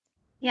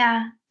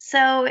Yeah.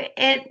 So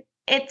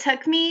it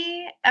took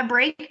me a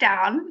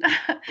breakdown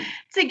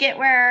to get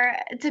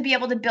where to be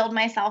able to build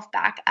myself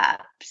back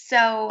up.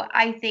 So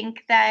I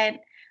think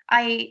that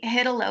I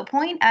hit a low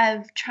point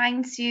of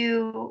trying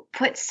to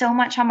put so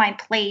much on my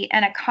plate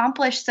and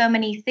accomplish so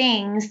many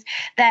things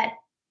that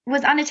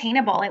was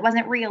unattainable. It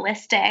wasn't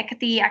realistic,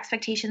 the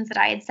expectations that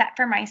I had set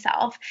for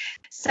myself.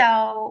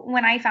 So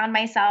when I found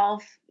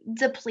myself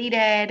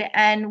depleted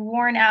and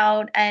worn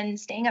out and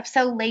staying up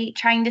so late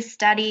trying to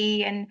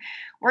study and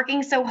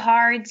working so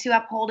hard to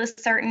uphold a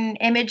certain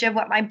image of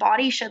what my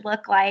body should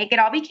look like, it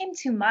all became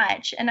too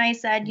much. And I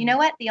said, you know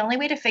what? The only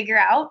way to figure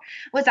out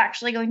what's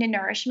actually going to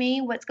nourish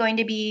me, what's going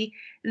to be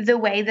the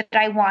way that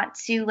I want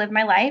to live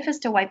my life is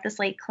to wipe the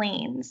slate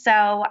clean. So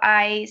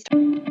I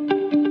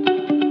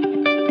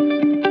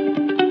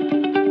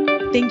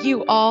Thank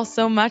you all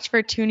so much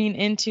for tuning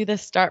into the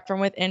Start From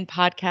Within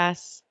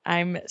podcast.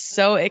 I'm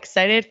so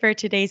excited for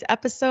today's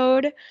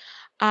episode.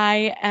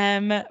 I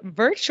am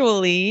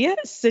virtually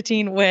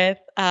sitting with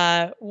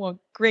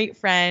great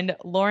friend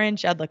Lauren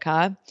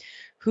Jedlicka,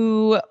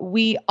 who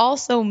we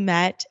also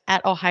met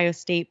at Ohio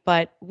State,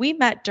 but we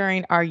met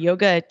during our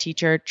yoga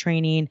teacher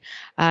training.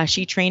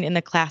 She trained in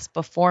the class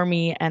before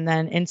me and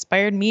then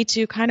inspired me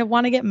to kind of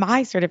want to get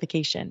my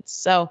certification.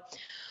 So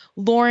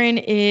Lauren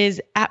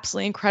is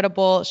absolutely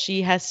incredible.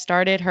 She has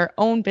started her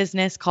own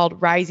business called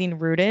Rising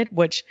Rooted,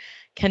 which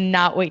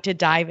cannot wait to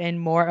dive in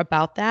more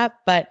about that.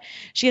 But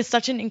she has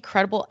such an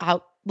incredible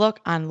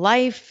outlook on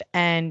life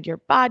and your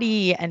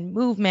body and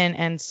movement.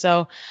 And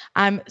so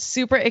I'm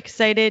super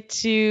excited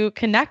to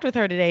connect with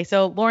her today.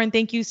 So, Lauren,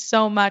 thank you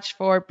so much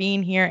for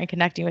being here and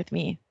connecting with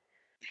me.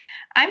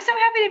 I'm so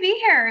happy to be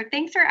here.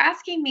 Thanks for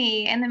asking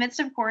me in the midst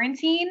of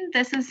quarantine.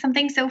 This is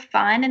something so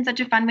fun and such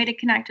a fun way to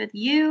connect with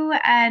you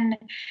and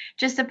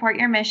just support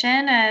your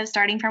mission of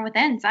starting from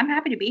within. So I'm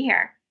happy to be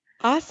here.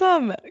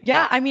 Awesome.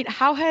 Yeah. I mean,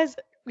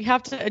 we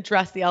have to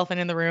address the elephant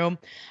in the room.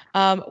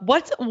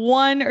 What's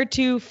one or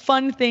two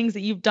fun things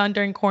that you've done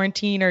during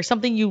quarantine or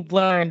something you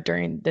learned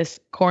during this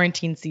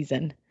quarantine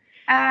season?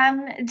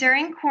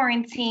 During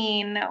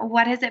quarantine,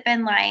 what has it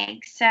been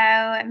like? So,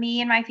 me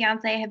and my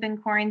fiance have been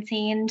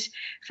quarantined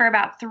for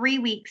about 3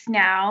 weeks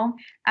now.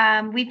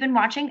 We've been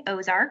watching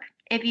Ozark,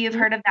 if you've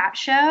heard of that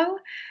show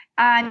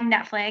on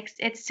Netflix.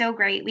 It's so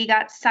great. We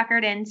got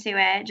suckered into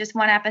it, just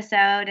one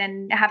episode,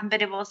 and haven't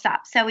been able to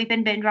stop. So, we've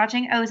been binge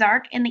watching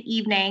Ozark in the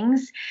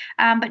evenings.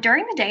 But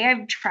during the day,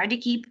 I've tried to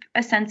keep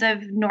a sense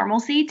of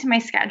normalcy to my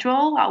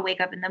schedule. I'll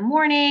wake up in the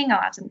morning,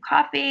 I'll have some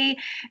coffee,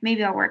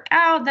 maybe I'll work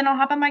out, then I'll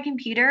hop on my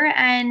computer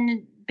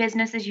and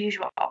business as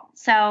usual.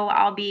 So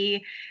I'll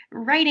be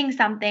writing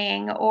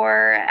something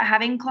or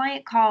having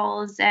client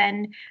calls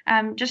and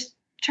just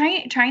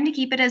trying to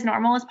keep it as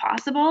normal as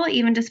possible,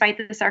 even despite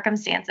the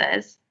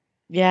circumstances.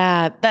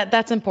 Yeah,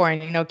 that's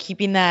important.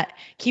 Keeping that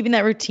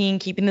routine,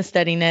 keeping the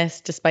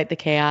steadiness despite the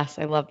chaos.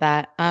 I love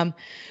that.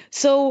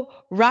 So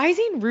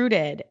Rising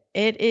Rooted,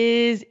 it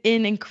is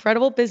an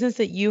incredible business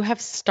that you have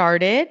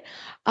started.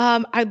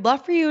 I'd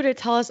love for you to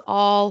tell us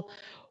all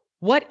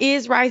what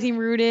is Rising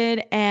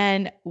Rooted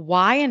and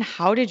why and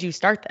how did you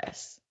start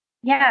this?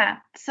 Yeah.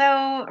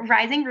 So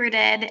rising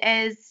rooted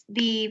is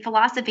the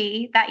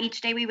philosophy that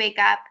each day we wake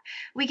up,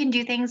 we can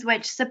do things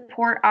which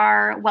support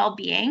our well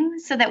being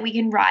so that we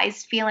can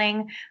rise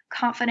feeling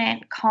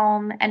confident,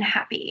 calm, and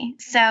happy.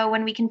 So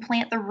when we can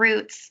plant the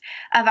roots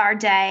of our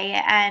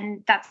day,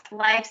 and that's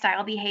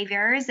lifestyle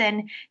behaviors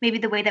and maybe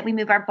the way that we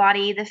move our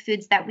body, the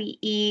foods that we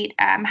eat,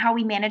 how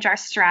we manage our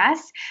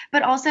stress,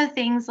 but also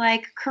things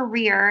like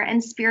career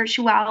and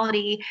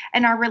spirituality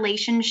and our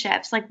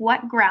relationships, like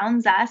what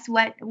grounds us,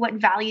 what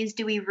values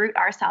do we root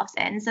ourselves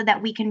in so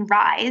that we can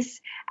rise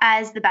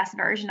as the best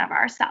version of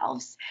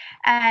ourselves.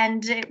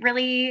 And it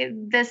really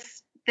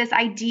this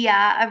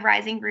idea of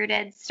rising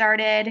rooted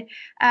started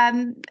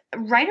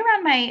right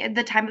around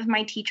the time of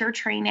my teacher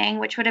training,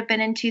 which would have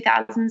been in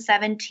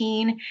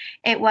 2017.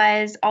 It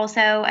was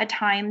also a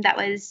time that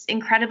was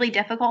incredibly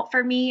difficult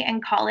for me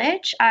in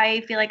college.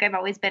 I feel like I've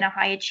always been a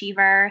high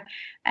achiever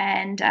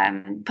and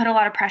put a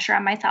lot of pressure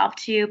on myself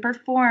to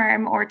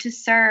perform or to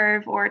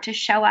serve or to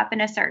show up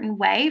in a certain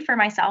way for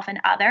myself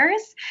and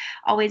others.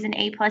 Always an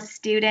A+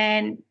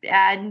 student,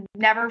 and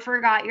never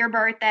forgot your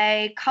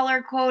birthday,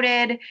 color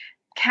coded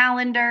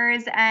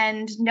calendars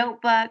and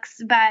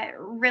notebooks, but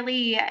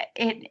really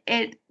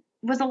it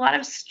was a lot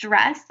of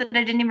stress that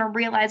I didn't even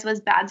realize was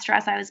bad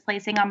stress I was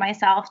placing on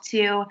myself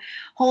to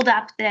hold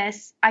up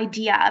this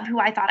idea of who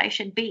I thought I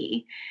should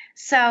be.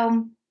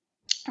 So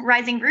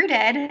rising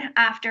rooted,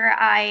 after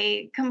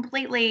I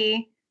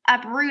completely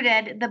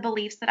uprooted the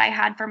beliefs that I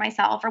had for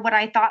myself or what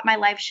I thought my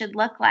life should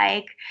look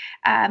like,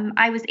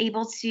 I was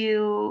able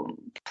to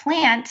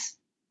plant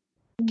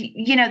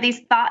these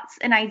thoughts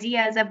and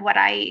ideas of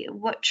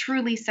what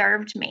truly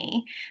served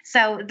me.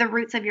 So the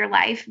roots of your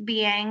life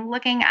being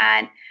looking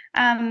at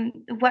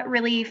what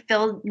really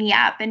filled me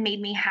up and made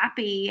me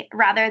happy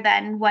rather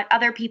than what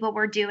other people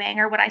were doing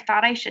or what I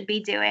thought I should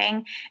be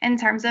doing in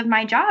terms of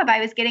my job.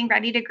 I was getting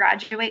ready to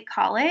graduate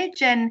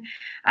college, and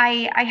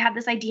I had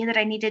this idea that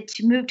I needed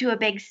to move to a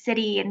big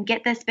city and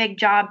get this big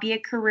job, be a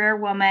career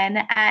woman.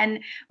 And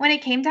when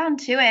it came down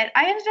to it,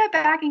 I ended up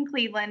back in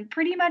Cleveland,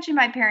 pretty much in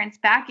my parents'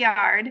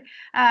 backyard,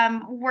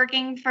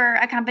 working for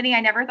a company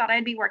I never thought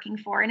I'd be working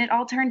for. And it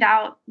all turned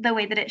out the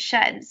way that it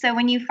should. So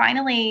when you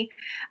finally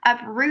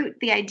uproot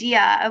the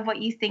idea of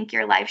what you think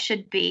your life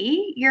should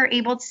be, you're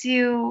able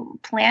to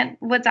plant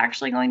what's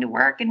actually going to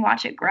work and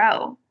watch it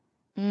grow.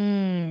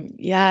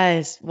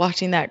 Yes,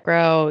 watching that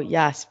grow.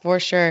 Yes, for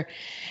sure.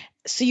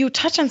 So you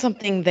touch on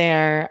something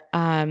there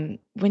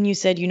when you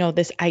said,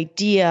 this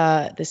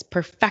idea, this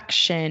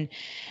perfection.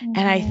 And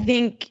I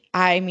think,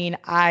 I mean,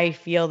 I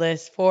feel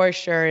this for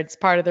sure. It's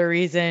part of the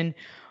reason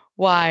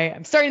why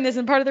I'm starting this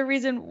and part of the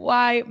reason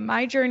why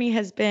my journey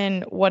has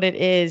been what it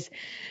is.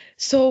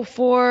 So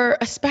for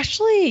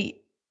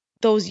especially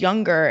those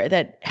younger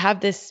that have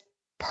this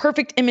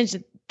perfect image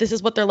that this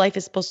is what their life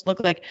is supposed to look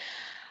like,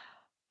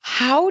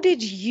 how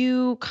did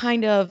you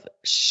kind of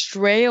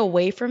stray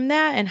away from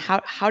that, and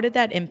how did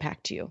that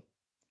impact you?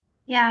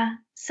 Yeah.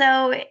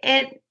 So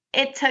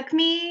it took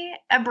me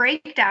a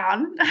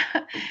breakdown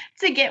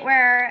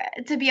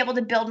to be able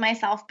to build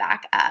myself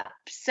back up.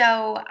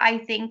 So I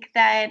think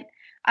that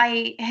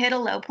I hit a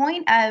low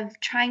point of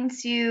trying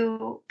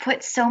to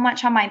put so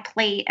much on my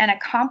plate and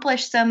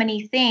accomplish so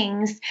many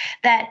things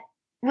that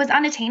was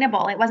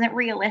unattainable. It wasn't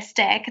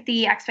realistic,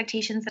 the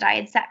expectations that I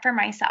had set for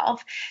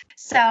myself.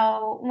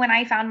 So when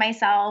I found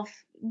myself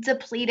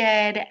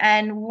depleted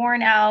and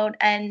worn out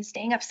and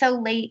staying up so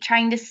late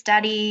trying to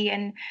study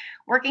and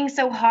working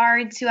so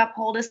hard to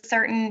uphold a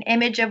certain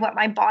image of what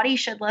my body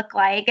should look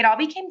like, it all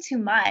became too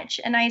much.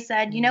 And I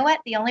said, you know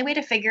what? The only way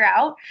to figure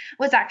out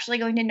what's actually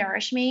going to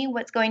nourish me,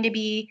 what's going to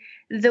be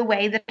the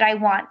way that I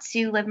want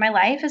to live my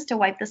life, is to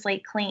wipe the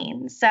slate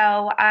clean. So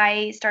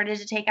I started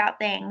to take out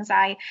things.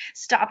 I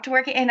stopped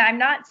working. And I'm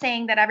not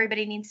saying that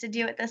everybody needs to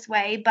do it this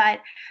way, but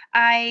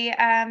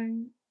I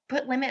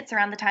put limits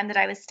around the time that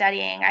I was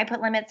studying. I put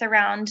limits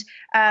around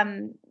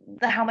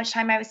how much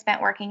time I was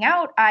spent working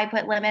out. I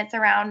put limits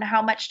around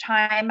how much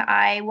time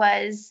I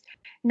was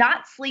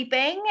not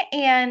sleeping,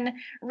 and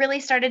really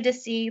started to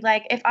see,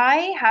 like, if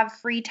I have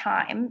free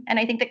time, and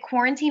I think that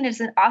quarantine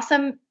is an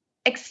awesome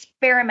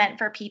experiment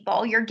for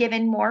people. You're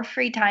given more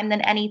free time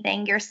than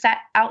anything. You're set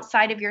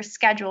outside of your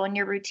schedule and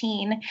your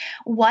routine.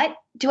 What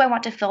do I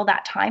want to fill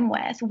that time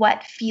with?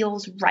 What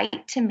feels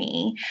right to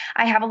me?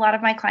 I have a lot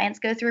of my clients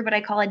go through what I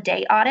call a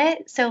day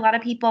audit. So a lot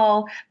of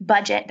people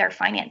budget their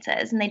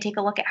finances and they take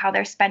a look at how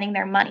they're spending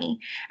their money.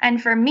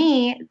 And for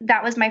me,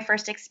 that was my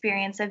first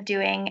experience of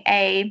doing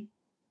a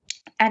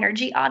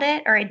energy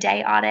audit or a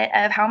day audit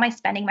of how am I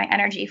spending my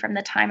energy from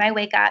the time I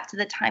wake up to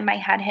the time my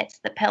head hits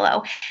the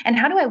pillow, and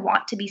how do I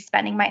want to be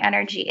spending my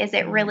energy? Is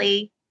it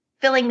really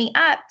filling me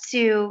up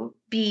to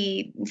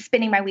be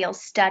spinning my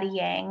wheels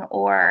studying,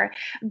 or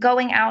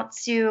going out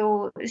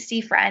to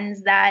see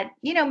friends that,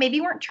 maybe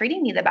weren't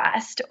treating me the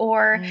best,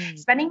 or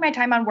spending my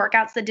time on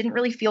workouts that didn't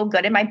really feel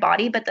good in my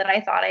body, but that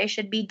I thought I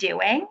should be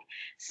doing?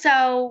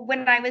 So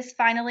when I was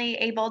finally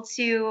able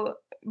to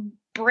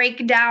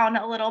break down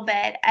a little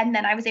bit, and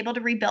then I was able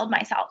to rebuild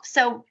myself.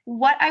 So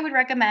what I would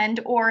recommend,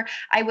 or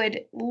I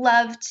would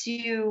love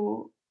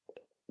to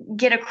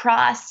get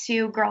across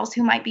to girls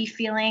who might be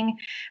feeling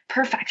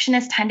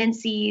perfectionist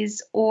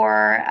tendencies,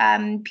 or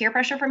peer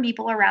pressure from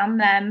people around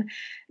them,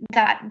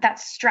 that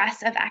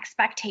stress of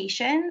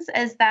expectations,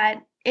 is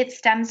that it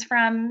stems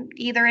from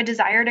either a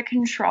desire to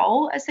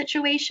control a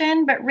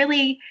situation, but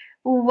really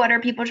what are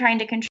people trying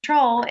to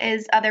control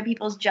is other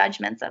people's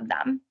judgments of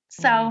them.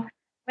 So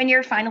when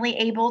you're finally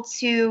able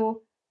to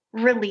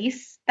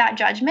release that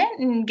judgment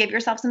and give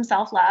yourself some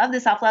self-love, the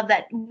self-love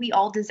that we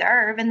all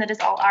deserve and that is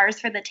all ours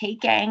for the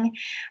taking,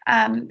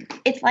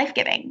 it's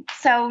life-giving.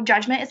 So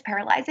judgment is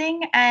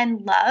paralyzing,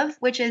 and love,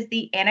 which is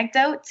the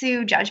antidote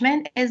to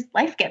judgment, is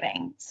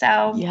life-giving.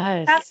 So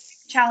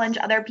that's challenge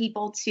other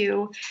people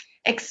to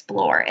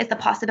explore, is the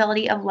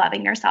possibility of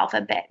loving yourself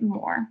a bit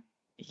more.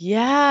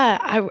 Yeah,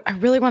 I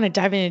really want to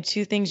dive into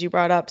two things you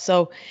brought up.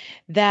 So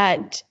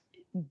that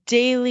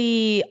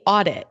daily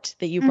audit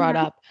that you brought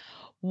up,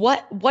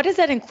 what does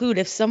that include?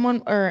 If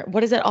someone, or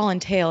what does it all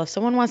entail? If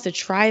someone wants to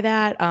try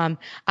that,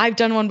 I've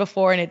done one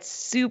before, and it's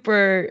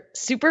super,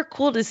 super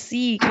cool to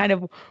see kind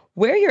of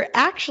where you're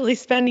actually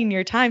spending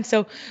your time.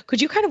 So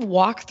could you kind of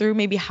walk through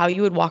maybe how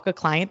you would walk a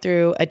client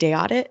through a day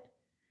audit?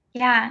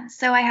 Yeah,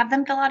 so I have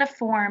them fill out a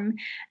form,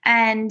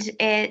 and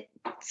it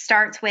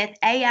starts with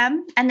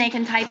AM, and they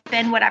can type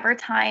in whatever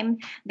time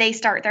they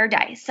start their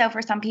day. So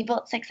for some people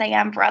it's 6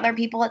 a.m., for other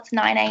people it's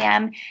 9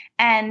 a.m.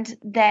 And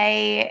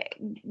they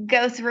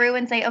go through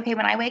and say, okay,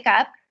 when I wake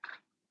up,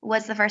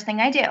 what's the first thing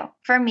I do?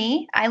 For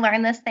me, I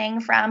learned this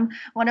thing from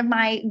one of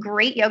my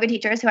great yoga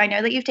teachers who I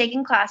know that you've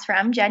taken class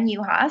from, Jen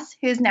Uhas,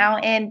 who's now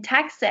in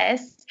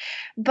Texas.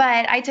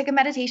 But I took a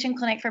meditation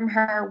clinic from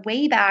her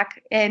way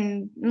back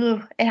in,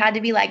 it had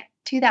to be like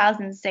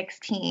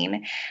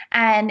 2016,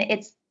 and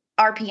it's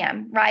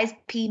RPM, rise,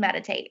 P,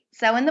 meditate.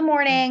 So in the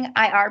morning,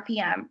 I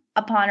RPM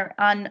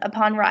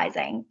upon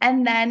rising,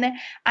 and then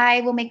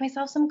I will make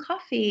myself some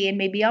coffee and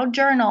maybe I'll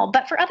journal.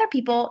 But for other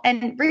people,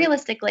 and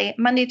realistically,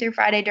 Monday through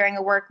Friday during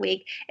a work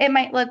week, it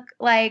might look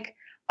like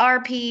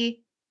RP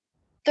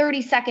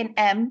 30-second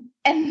M,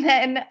 and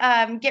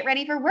then get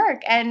ready for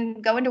work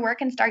and go into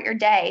work and start your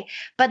day.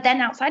 But then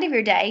outside of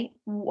your day,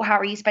 how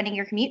are you spending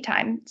your commute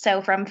time?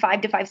 So from 5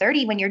 to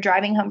 5:30 when you're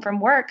driving home from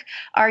work,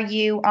 are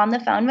you on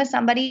the phone with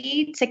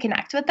somebody to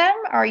connect with them?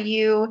 Are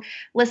you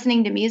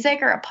listening to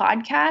music or a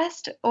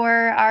podcast? Or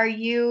are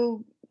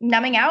you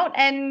numbing out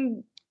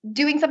and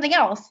doing something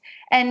else,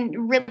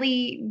 and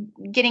really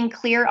getting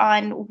clear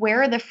on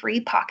where are the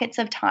free pockets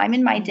of time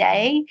in my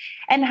day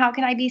and how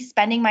can I be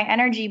spending my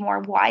energy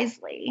more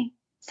wisely?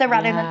 So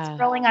rather than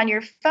scrolling on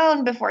your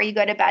phone before you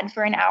go to bed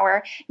for an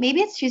hour, maybe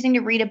it's choosing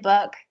to read a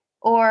book,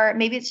 or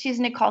maybe it's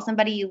choosing to call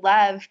somebody you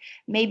love.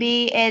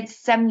 Maybe it's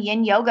some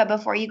yin yoga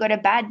before you go to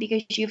bed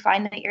because you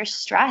find that you're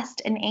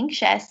stressed and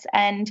anxious,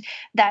 and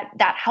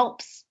that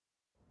helps.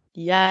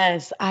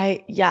 Yes.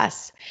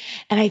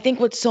 And I think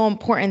what's so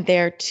important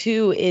there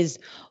too is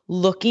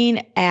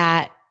looking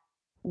at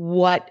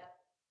what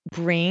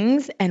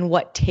brings and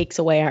what takes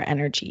away our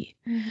energy.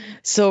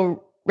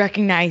 So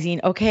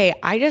recognizing, okay,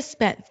 I just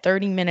spent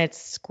 30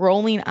 minutes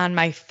scrolling on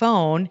my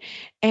phone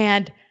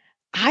and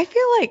I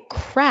feel like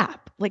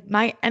crap. Like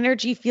my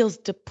energy feels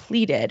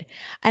depleted,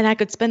 and I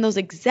could spend those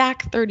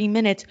exact 30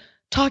 minutes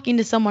talking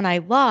to someone I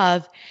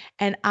love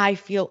and I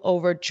feel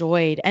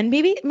overjoyed. And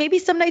maybe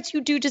some nights you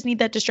do just need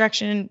that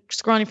distraction,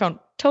 scrolling your phone.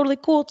 Totally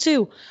cool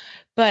too.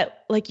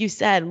 But like you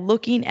said,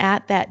 looking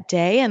at that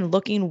day and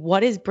looking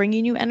what is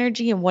bringing you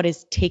energy and what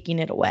is taking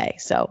it away.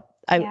 So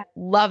I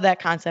love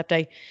that concept.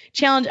 I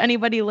challenge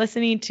anybody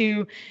listening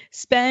to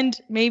spend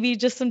maybe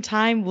just some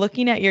time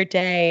looking at your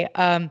day.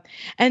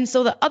 And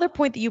so the other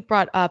point that you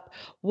brought up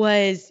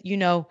was,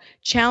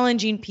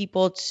 challenging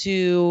people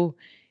to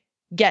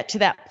get to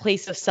that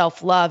place of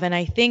self-love. And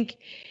I think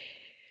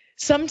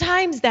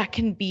sometimes that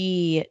can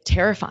be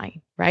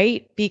terrifying,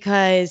 right?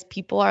 Because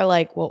people are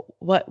like, well,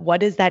 what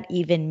does that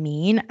even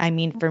mean? I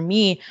mean, for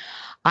me,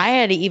 I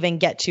had to even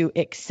get to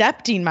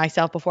accepting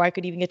myself before I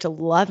could even get to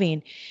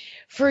loving.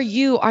 For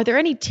you, are there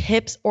any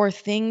tips or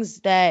things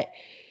that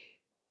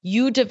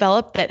you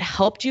developed that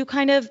helped you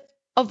kind of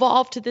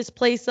evolve to this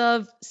place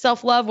of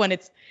self-love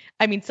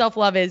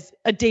self-love is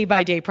a day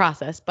by day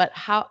process, but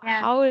how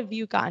have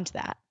you gotten to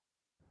that?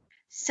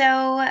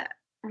 So,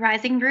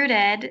 Rising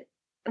Rooted,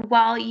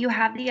 while you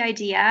have the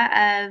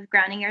idea of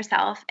grounding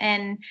yourself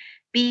in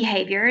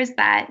behaviors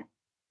that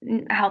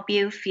help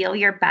you feel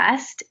your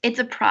best, it's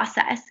a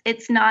process.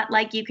 It's not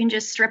like you can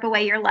just strip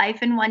away your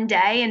life in one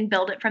day and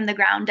build it from the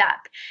ground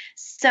up.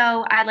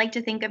 So, I like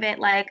to think of it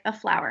like a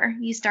flower.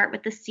 You start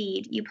with the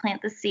seed, you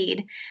plant the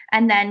seed,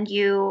 and then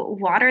you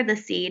water the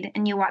seed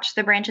and you watch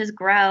the branches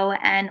grow,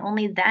 and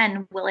only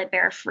then will it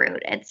bear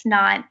fruit. It's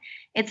not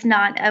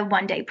a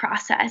one-day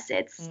process.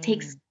 It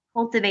takes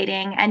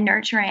cultivating and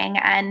nurturing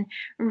and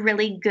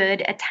really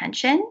good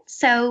attention.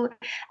 So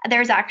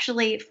there's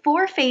actually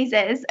 4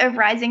 phases of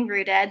Rising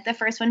Rooted. The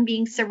first one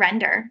being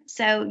surrender.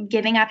 So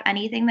giving up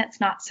anything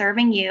that's not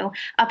serving you,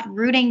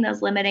 uprooting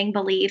those limiting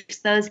beliefs,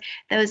 those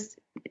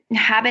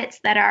habits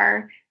that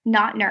are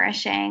not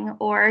nourishing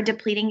or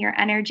depleting your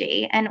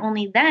energy. And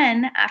only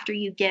then, after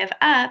you give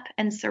up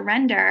and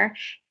surrender,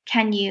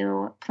 can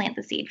you plant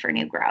the seed for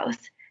new growth.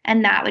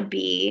 And that would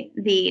be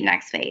the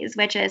next phase,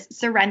 which is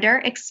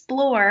surrender.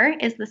 Explore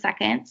is the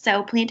second.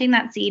 So planting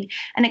that seed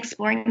and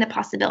exploring the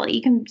possibility.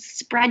 You can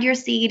spread your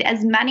seed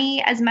as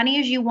many as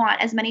you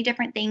want, as many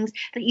different things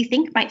that you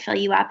think might fill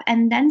you up,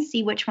 and then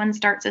see which one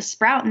starts to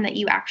sprout and that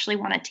you actually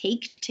want to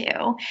take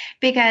to.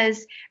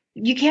 Because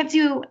you can't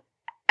do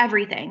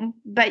everything,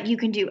 but you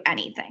can do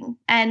anything.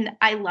 And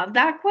I love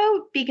that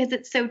quote because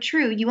it's so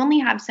true. You only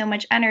have so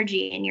much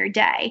energy in your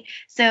day.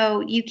 So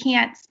you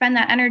can't spend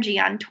that energy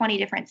on 20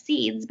 different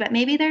seeds, but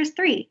maybe there's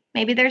 3.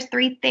 Maybe there's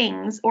 3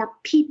 things or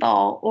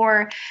people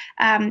or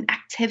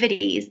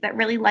activities that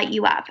really light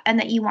you up and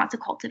that you want to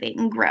cultivate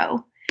and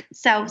grow.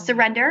 So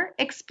surrender,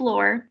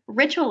 explore,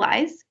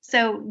 ritualize.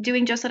 So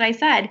doing just what I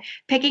said,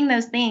 picking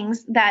those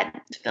things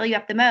that fill you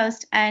up the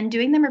most and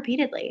doing them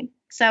repeatedly.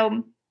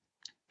 So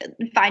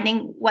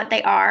finding what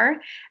they are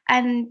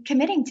and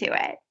committing to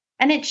it.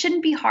 And it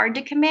shouldn't be hard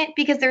to commit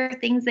because there are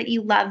things that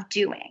you love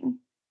doing.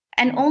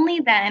 And only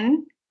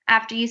then,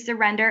 after you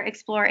surrender,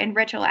 explore, and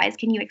ritualize,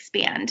 can you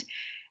expand.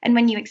 And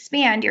when you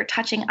expand, you're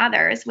touching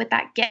others with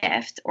that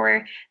gift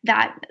or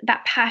that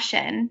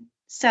passion.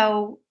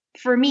 So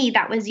for me,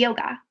 that was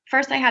yoga.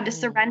 First, I had to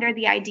surrender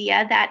the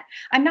idea that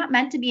I'm not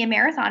meant to be a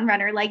marathon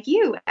runner like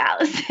you,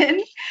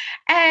 Allison.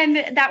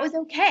 And that was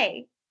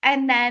okay.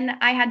 And then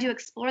I had to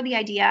explore the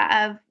idea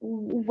of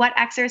what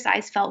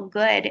exercise felt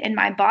good in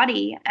my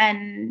body.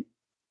 And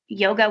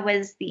yoga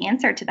was the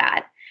answer to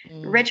that.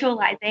 Mm.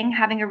 ritualizing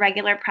having a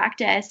regular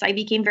practice. I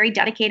became very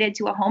dedicated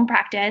to a home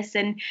practice.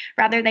 And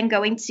rather than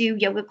going to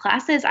yoga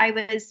classes,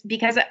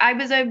 because I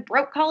was a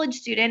broke college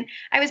student,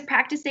 I was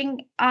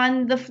practicing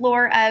on the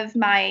floor of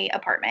my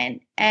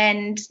apartment.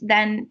 And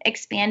then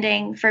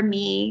expanding for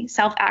me,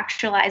 self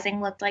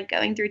actualizing looked like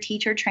going through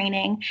teacher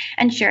training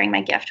and sharing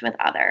my gift with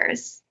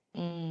others.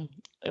 Mm.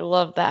 I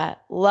love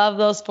that. Love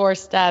those 4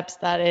 steps.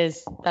 That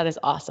is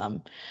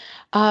awesome.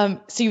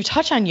 So you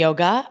touch on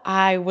yoga.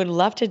 I would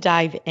love to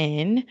dive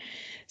in.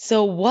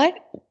 So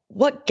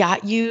what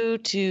got you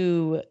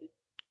to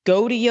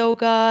go to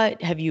yoga?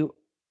 Have you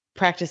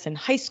practiced in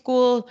high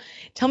school?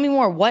 Tell me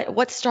more.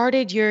 What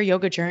started your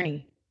yoga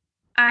journey?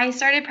 I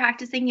started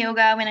practicing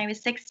yoga when I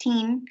was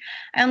 16.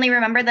 I only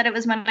remember that it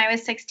was when I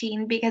was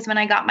 16 because when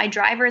I got my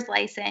driver's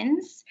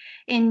license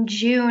in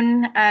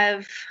June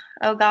of,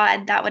 oh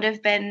God, that would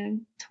have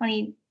been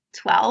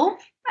 2012,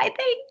 I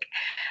think.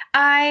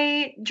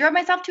 I drove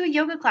myself to a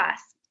yoga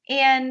class.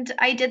 And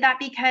I did that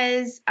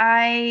because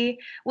I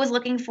was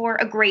looking for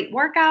a great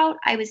workout.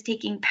 I was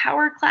taking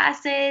power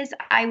classes.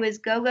 I was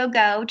go, go,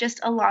 go, just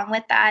along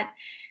with that,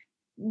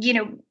 you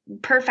know,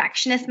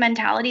 perfectionist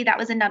mentality. That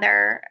was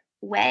another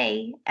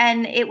way.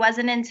 And it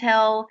wasn't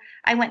until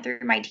I went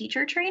through my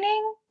teacher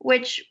training,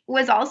 which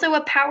was also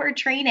a power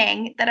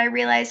training, that I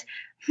realized,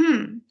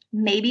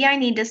 maybe I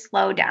need to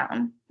slow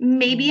down.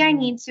 Maybe I Mm.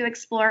 need to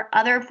explore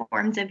other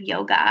forms of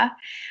yoga.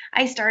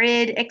 I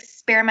started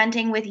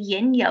experimenting with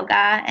yin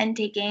yoga and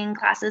taking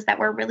classes that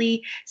were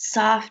really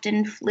soft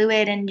and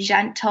fluid and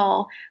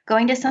gentle.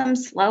 Going to some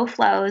slow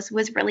flows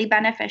was really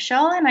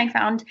beneficial. And I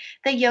found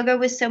that yoga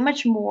was so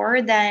much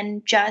more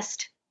than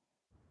just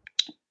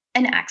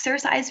an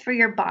exercise for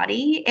your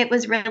body. It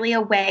was really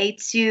a way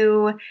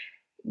to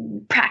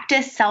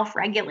practice self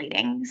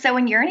regulating. So,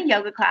 when you're in a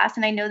yoga class,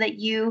 and I know that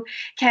you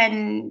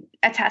can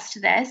attest to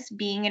this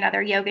being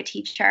another yoga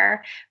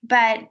teacher,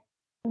 but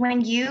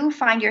when you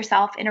find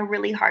yourself in a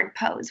really hard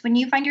pose, when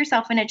you find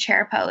yourself in a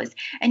chair pose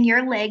and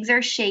your legs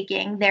are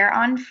shaking, they're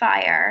on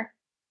fire,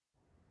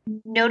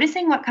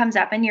 noticing what comes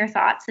up in your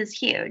thoughts is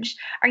huge.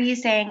 Are you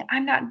saying,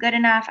 I'm not good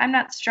enough? I'm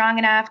not strong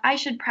enough. I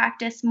should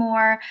practice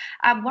more.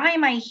 Why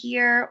am I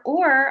here?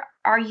 Or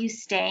are you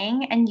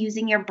staying and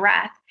using your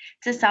breath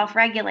to self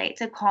regulate,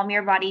 to calm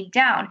your body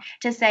down,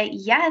 to say,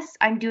 yes,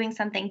 I'm doing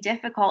something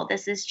difficult.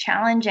 This is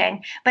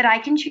challenging, but I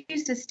can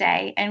choose to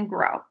stay and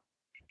grow.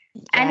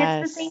 And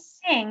it's the same Yes.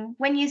 thing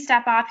when you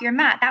step off your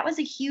mat. That was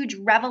a huge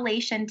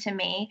revelation to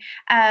me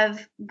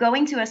of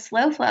going to a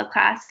slow flow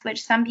class,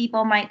 which some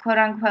people might quote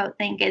unquote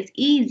think is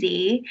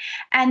easy.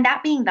 And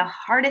that being the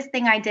hardest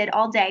thing I did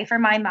all day for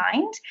my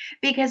mind,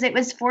 because it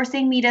was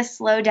forcing me to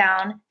slow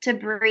down, to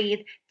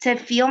breathe, to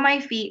feel my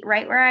feet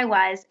right where I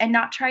was, and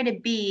not try to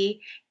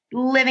be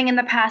living in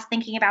the past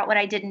thinking about what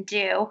I didn't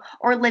do,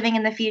 or living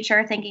in the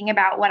future thinking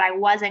about what I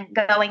wasn't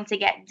going to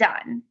get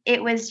done.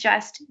 It was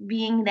just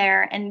being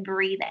there and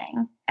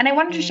breathing. And I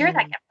wanted to share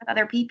that Mm. gift with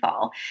other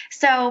people.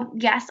 So,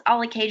 yes,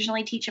 I'll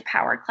occasionally teach a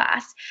power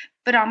class,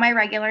 but on my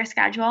regular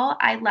schedule,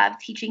 I love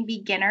teaching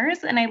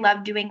beginners and I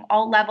love doing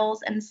all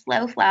levels and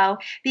slow flow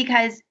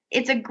because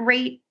it's a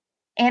great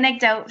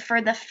anecdote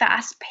for the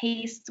fast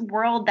paced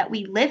world that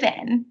we live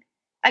in.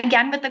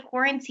 Again, with the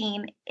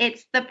quarantine,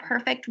 it's the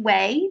perfect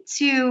way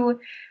to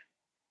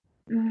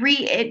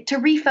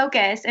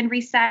refocus and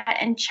reset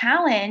and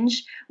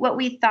challenge what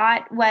we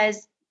thought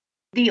was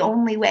the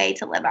only way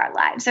to live our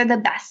lives, or the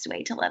best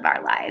way to live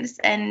our lives,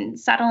 and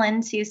settle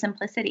into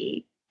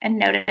simplicity and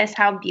notice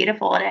how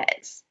beautiful it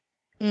is.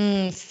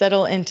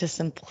 Settle into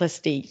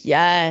simplicity.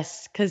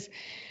 Yes. Because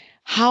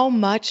how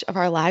much of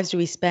our lives do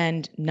we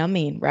spend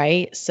numbing,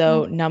 right?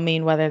 So,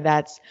 numbing, whether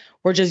that's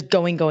we're just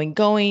going, going,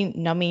 going,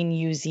 numbing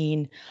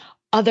using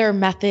other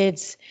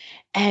methods.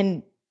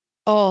 And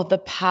oh, the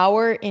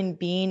power in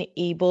being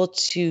able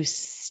to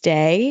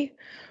stay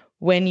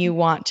when you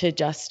want to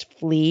just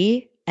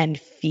flee and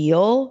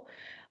feel,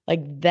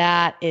 like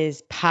that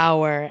is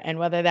power. And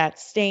whether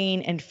that's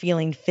staying and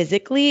feeling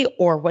physically,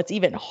 or what's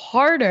even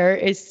harder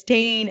is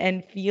staying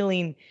and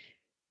feeling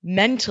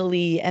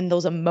mentally, and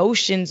those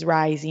emotions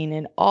rising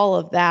and all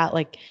of that,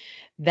 like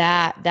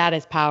that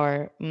is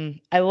power.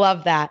 I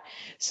love that.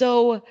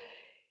 So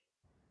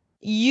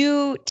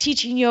you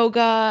teaching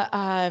yoga,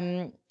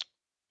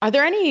 are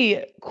there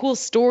any cool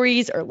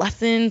stories or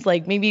lessons,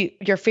 like maybe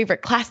your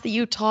favorite class that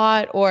you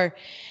taught, or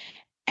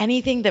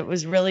anything that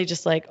was really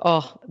just like,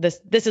 oh,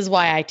 this is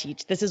why I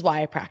teach, this is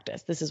why I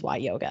practice, this is why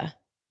yoga?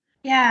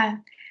 Yeah,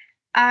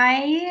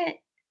 I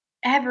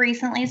have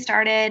recently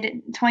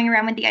started toying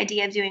around with the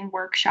idea of doing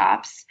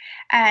workshops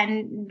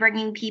and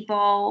bringing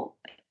people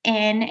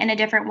in a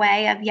different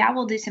way of, yeah,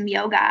 we'll do some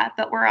yoga,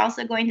 but we're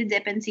also going to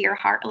dip into your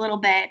heart a little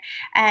bit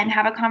and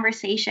have a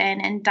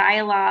conversation and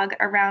dialogue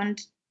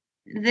around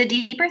the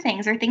deeper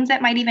things, or things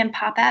that might even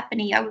pop up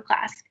in a yoga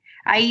class.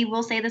 I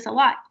will say this a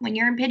lot. When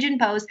you're in pigeon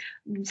pose,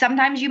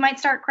 sometimes you might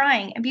start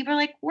crying and people are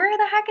like, where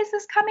the heck is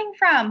this coming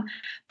from?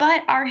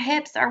 But our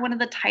hips are one of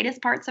the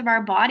tightest parts of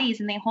our bodies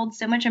and they hold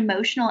so much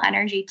emotional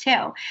energy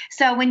too.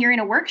 So when you're in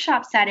a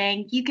workshop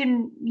setting, you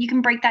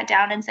can break that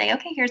down and say,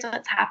 okay, here's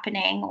what's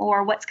happening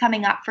or what's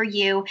coming up for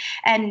you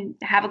and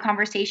have a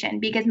conversation,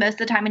 because most of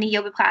the time in a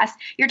yoga class,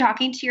 you're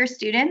talking to your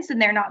students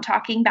and they're not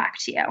talking back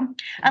to you.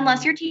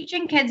 Unless you're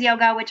teaching kids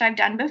yoga, which I've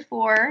done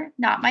before,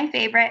 not my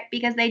favorite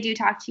because they do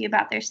talk to you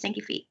about their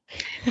stinky feet.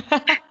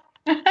 But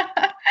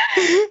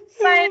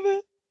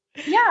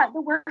yeah,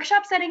 the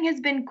workshop setting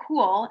has been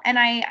cool. And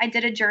I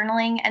did a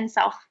journaling and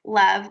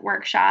self-love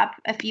workshop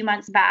a few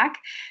months back,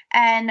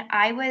 and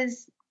I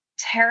was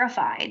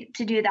terrified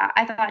to do that.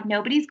 I thought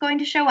nobody's going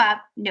to show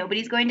up,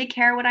 nobody's going to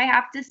care what I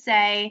have to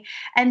say.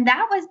 And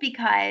that was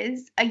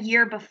because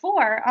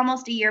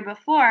almost a year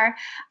before,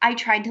 I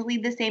tried to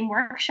lead the same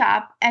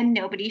workshop and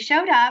nobody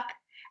showed up.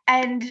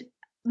 And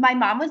my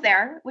mom was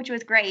there, which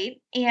was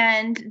great.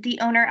 And the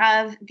owner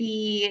of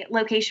the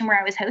location where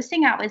I was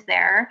hosting at was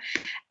there.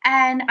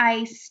 And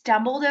I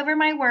stumbled over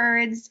my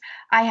words.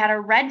 I had a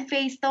red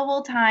face the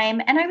whole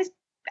time. And I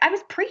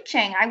was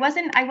preaching. I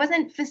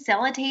wasn't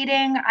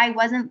facilitating. I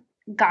wasn't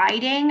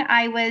guiding.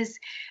 I was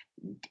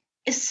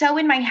so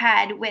in my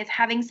head with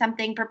having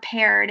something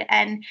prepared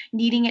and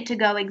needing it to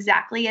go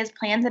exactly as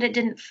planned that it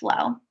didn't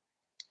flow.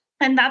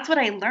 And that's what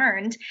I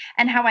learned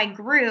and how I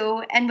grew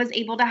and was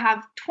able to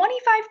have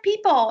 25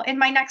 people in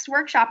my next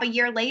workshop a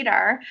year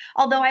later.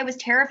 Although I was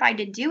terrified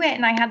to do it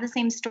and I had the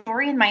same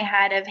story in my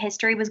head of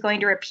history was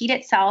going to repeat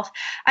itself,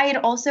 I had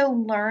also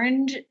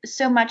learned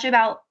so much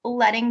about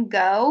letting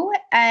go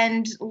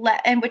and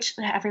which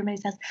everybody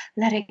says,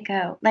 let it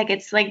go. Like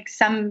it's like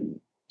some,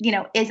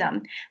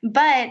 ism.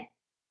 But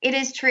it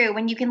is true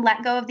when you can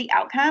let go of the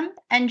outcome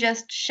and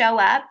just show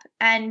up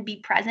and be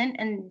present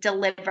and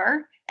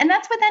deliver. And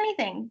that's with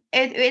anything.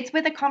 It's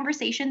with a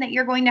conversation that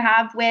you're going to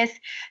have with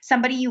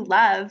somebody you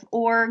love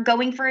or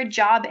going for a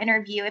job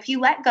interview. If you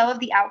let go of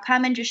the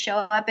outcome and just show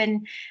up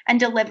and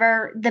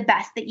deliver the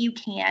best that you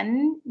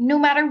can, no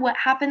matter what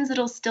happens,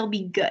 it'll still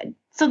be good.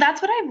 So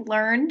that's what I've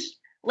learned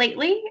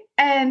lately.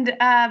 And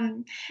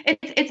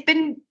it's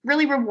been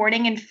really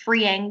rewarding and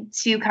freeing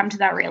to come to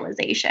that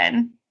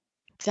realization.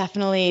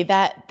 Definitely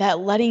that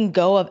letting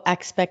go of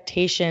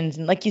expectations.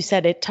 And like you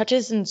said, it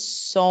touches in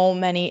so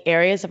many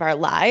areas of our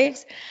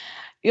lives.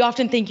 You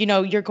often think,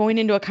 you're going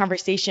into a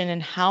conversation and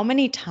how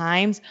many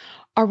times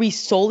are we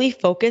solely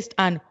focused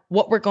on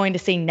what we're going to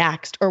say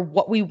next or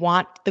what we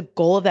want the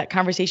goal of that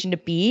conversation to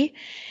be,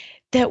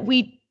 that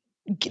we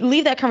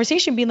leave that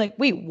conversation being like,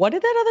 wait, what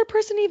did that other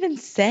person even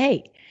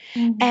say?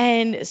 Mhm.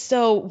 And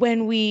so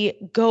when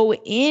we go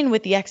in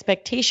with the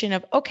expectation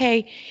of,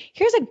 okay,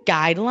 here's a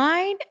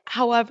guideline.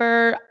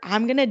 However,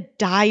 I'm going to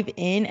dive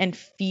in and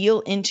feel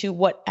into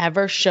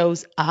whatever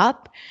shows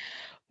up.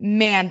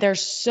 Man,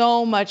 there's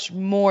so much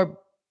more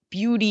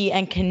beauty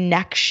and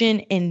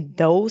connection in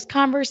those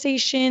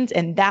conversations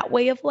and that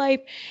way of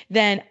life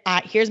than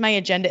here's my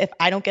agenda. If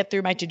I don't get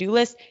through my to-do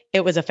list,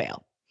 it was a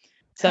fail.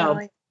 So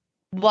Totally.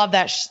 love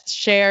that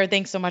share.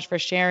 Thanks so much for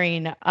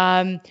sharing.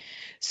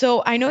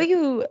 So I know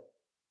you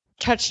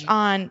touched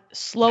on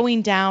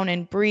slowing down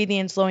and breathing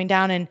and slowing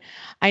down. And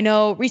I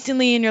know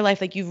recently in your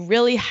life, like you've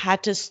really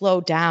had to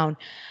slow down.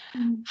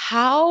 Mhm.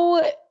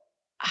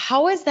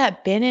 How has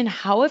that been and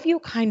how have you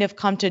kind of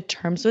come to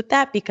terms with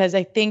that? Because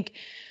I think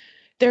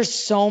there's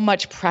so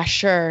much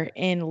pressure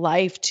in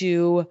life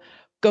to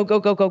go, go,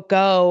 go, go,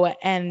 go.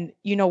 And,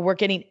 we're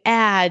getting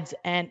ads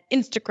and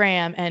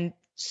Instagram and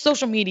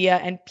social media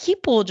and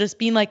people just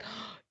being like,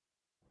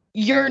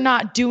 you're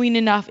not doing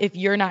enough if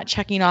you're not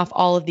checking off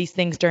all of these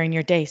things during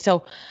your day.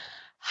 So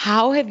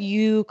how have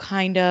you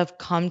kind of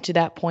come to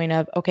that point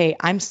of, okay,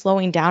 I'm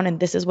slowing down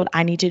and this is what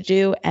I need to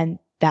do and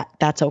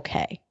that's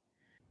okay?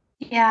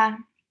 Yeah.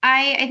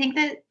 I think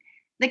that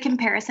the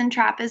comparison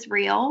trap is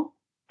real.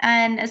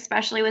 And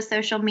especially with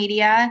social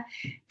media,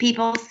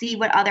 people see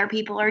what other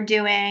people are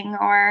doing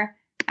or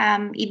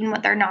even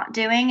what they're not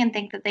doing and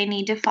think that they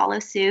need to follow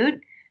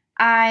suit.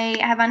 I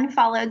have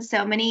unfollowed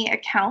so many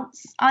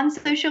accounts on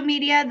social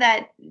media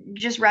that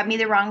just rub me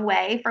the wrong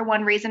way for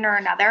one reason or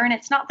another. And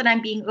it's not that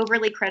I'm being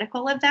overly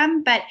critical of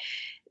them, but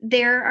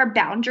there are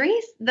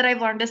boundaries that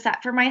I've learned to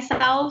set for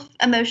myself,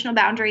 emotional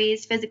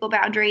boundaries, physical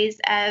boundaries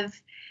of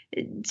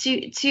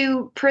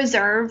to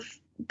preserve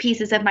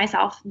pieces of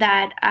myself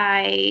that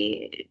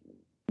I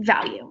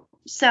value.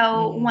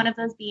 So one of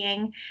those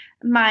being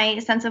my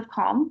sense of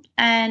calm.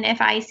 And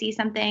if I see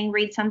something,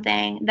 read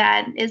something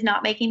that is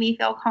not making me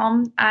feel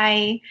calm,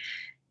 I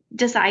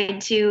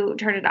decide to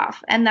turn it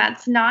off. And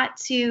that's not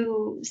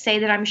to say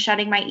that I'm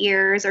shutting my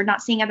ears or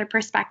not seeing other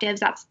perspectives.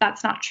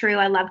 That's not true.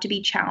 I love to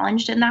be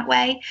challenged in that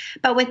way.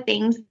 But with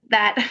things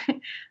that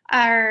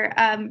are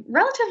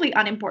relatively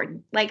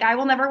unimportant, like I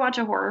will never watch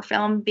a horror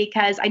film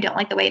because I don't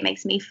like the way it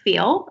makes me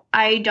feel.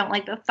 I don't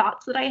like the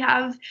thoughts that I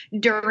have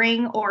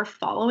during or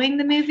following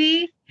the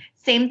movie.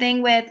 Same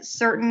thing with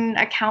certain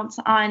accounts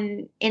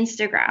on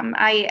Instagram.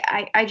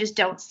 I just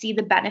don't see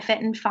the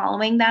benefit in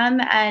following them.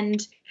 And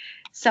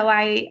So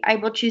I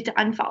will choose to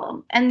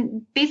unfollow.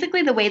 And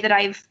basically the way that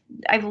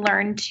I've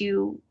learned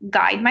to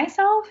guide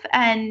myself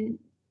and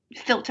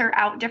filter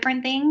out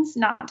different things,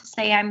 not to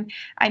say I'm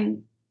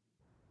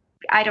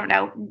I don't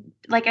know,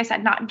 like I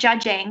said, not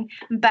judging,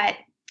 but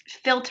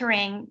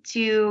filtering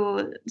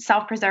to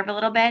self-preserve a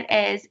little bit,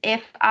 is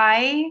if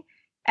I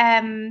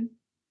am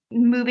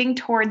moving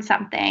towards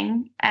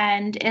something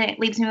and it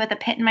leaves me with a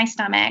pit in my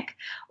stomach,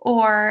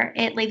 or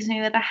it leaves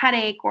me with a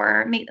headache,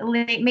 or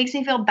it makes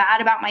me feel bad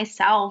about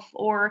myself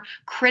or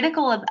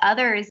critical of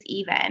others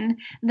even,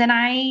 then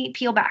I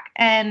peel back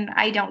and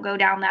I don't go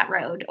down that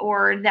road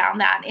or down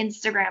that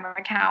Instagram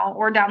account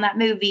or down that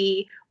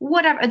movie,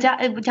 whatever,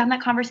 down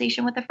that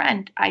conversation with a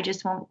friend. I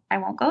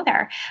won't go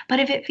there. But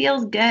if it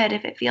feels good,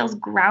 if it feels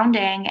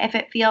grounding, if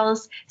it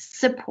feels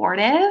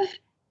supportive,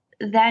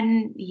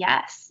 then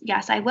yes,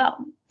 I will.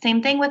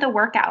 Same thing with a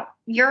workout.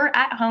 You're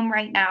at home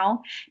right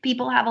now.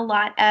 People have a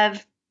lot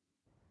of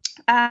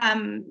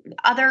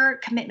other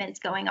commitments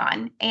going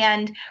on,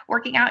 and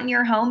working out in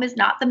your home is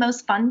not the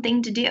most fun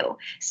thing to do.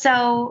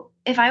 So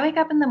if I wake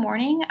up in the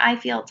morning, I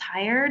feel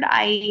tired,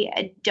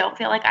 I don't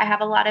feel like I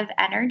have a lot of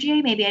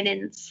energy, maybe I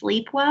didn't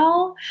sleep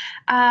well,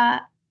 uh,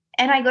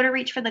 and I go to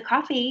reach for the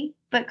coffee,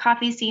 but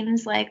coffee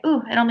seems like,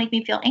 ooh, it'll make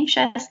me feel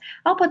anxious.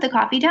 I'll put the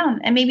coffee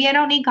down, and maybe I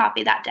don't need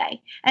coffee that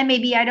day. And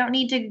maybe I don't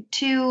need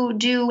to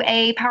do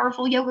a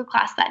powerful yoga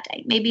class that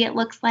day. Maybe it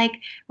looks like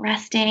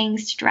resting,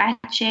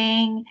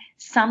 stretching,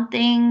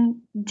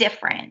 something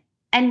different.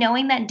 And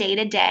knowing that day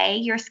to day,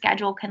 your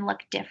schedule can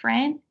look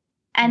different.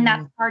 And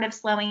that's part of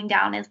slowing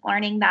down, is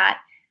learning that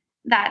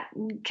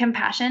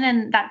compassion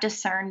and that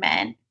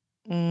discernment.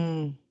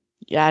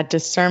 Yeah,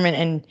 discernment.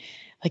 And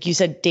like you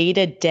said, day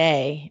to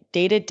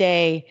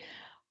day,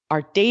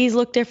 our days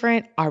look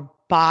different, our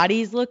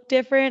bodies look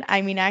different.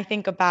 I mean, I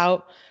think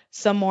about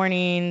some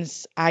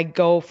mornings I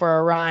go for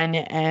a run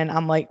and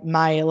I'm like,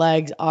 my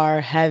legs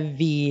are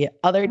heavy.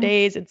 Other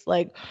days it's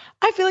like,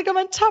 I feel like I'm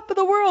on top of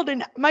the world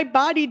and my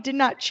body did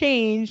not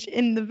change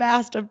in the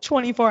vast of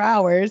 24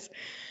 hours.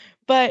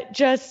 But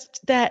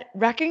just that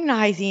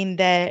recognizing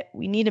that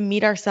we need to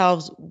meet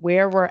ourselves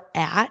where we're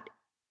at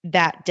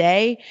that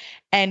day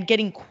and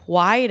getting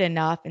quiet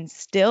enough and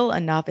still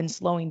enough and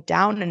slowing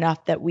down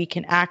enough that we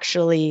can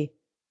actually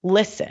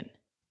listen.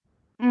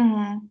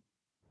 Mm-hmm.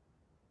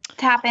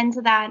 Tap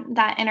into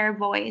that inner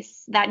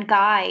voice, that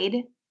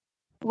guide,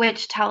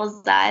 which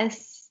tells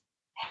us,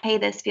 hey,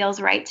 this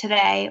feels right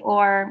today,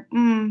 or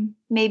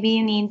maybe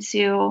you need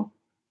to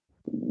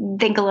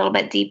think a little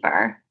bit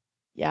deeper.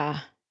 Yeah.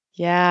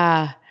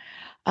 Yeah.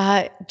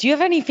 Do you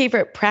have any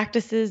favorite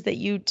practices that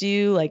you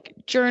do, like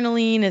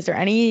journaling? Is there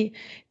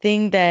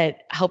anything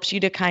that helps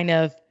you to kind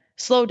of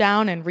slow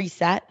down and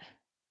reset?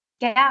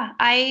 Yeah,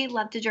 I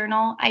love to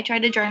journal. I try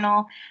to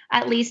journal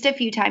at least a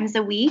few times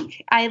a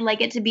week. I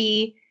like it to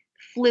be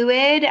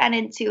fluid and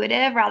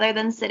intuitive rather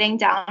than sitting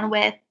down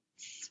with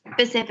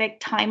specific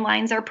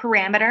timelines or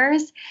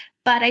parameters.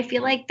 But I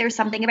feel like there's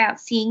something about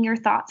seeing your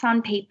thoughts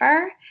on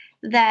paper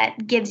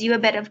that gives you a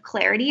bit of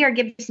clarity, or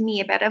gives me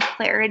a bit of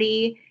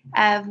clarity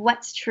of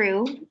what's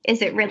true.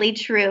 Is it really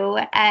true?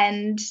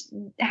 And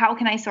how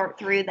can I sort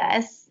through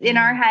this? In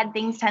our head,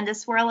 things tend to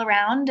swirl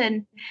around,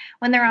 and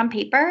when they're on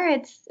paper,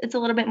 it's a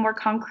little bit more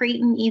concrete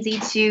and easy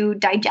to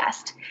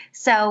digest.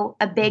 So,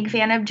 a big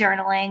fan of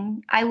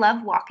journaling. I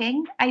love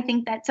walking. I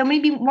think that so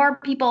many more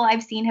people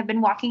I've seen have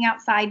been walking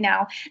outside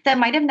now that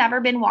might have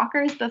never been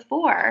walkers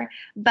before,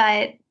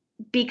 but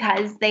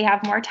because they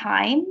have more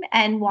time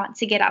and want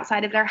to get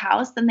outside of their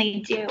house than they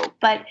do.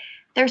 But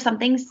there's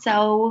something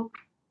so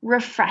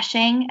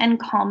refreshing and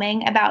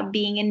calming about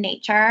being in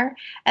nature,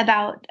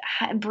 about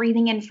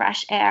breathing in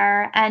fresh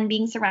air and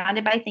being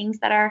surrounded by things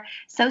that are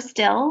so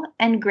still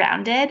and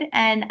grounded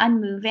and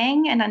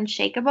unmoving and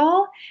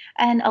unshakable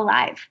and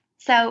alive.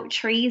 So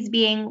trees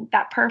being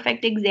that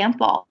perfect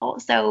example.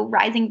 So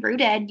rising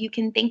rooted, you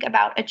can think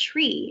about a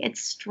tree.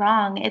 It's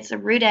strong, it's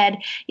rooted,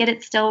 yet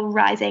it's still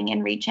rising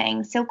and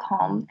reaching, so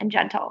calm and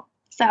gentle.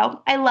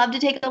 So I love to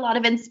take a lot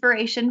of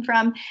inspiration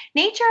from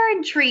nature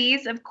and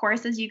trees, of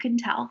course, as you can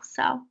tell.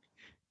 So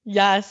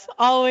Yes,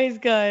 always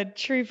good.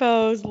 Tree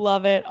pose,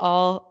 love it.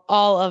 All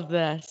of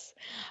this.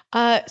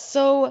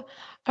 So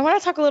I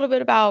want to talk a little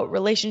bit about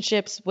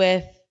relationships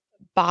with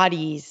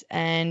bodies.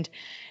 And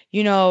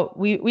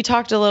we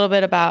talked a little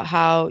bit about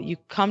how you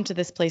come to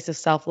this place of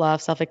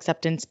self-love,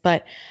 self-acceptance,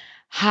 but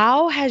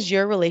how has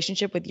your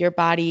relationship with your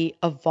body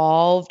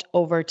evolved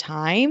over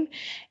time?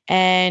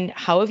 And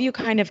how have you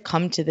kind of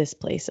come to this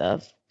place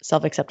of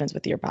self-acceptance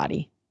with your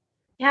body?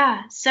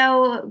 yeah,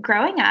 so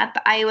growing up,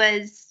 I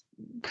was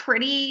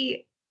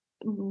pretty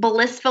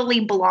blissfully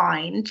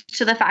blind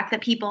to the fact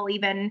that people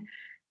even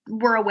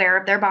were aware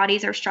of their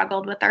bodies or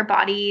struggled with their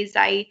bodies.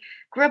 I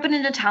grew up in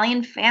an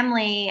Italian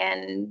family,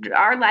 and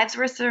our lives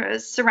were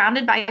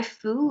surrounded by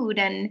food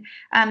and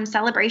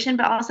celebration,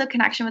 but also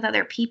connection with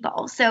other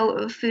people.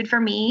 So, food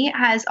for me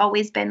has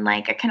always been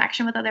like a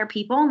connection with other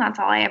people, and that's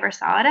all I ever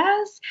saw it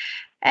as.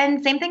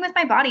 And same thing with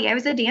my body. I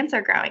was a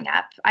dancer growing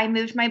up. I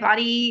moved my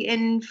body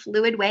in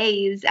fluid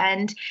ways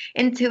and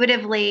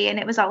intuitively, and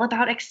it was all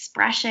about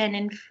expression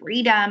and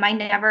freedom. I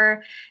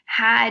never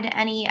had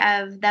any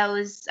of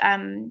those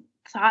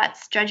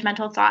thoughts,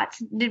 judgmental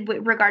thoughts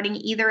regarding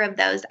either of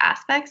those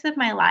aspects of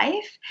my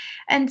life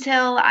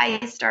until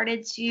I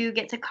started to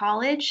get to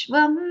college.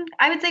 Well,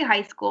 I would say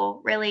high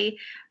school, really.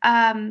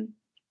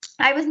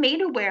 I was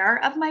made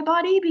aware of my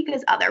body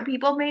because other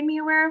people made me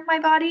aware of my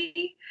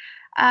body.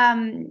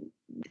 Um,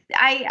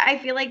 I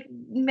feel like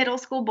middle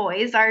school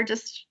boys are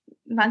just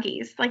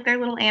monkeys, like they're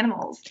little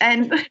animals.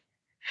 And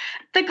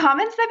the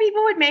comments that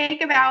people would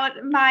make about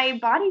my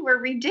body were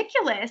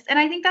ridiculous. And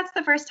I think that's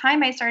the first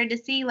time I started to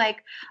see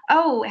like,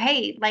 oh,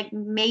 hey, like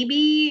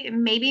maybe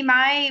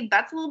my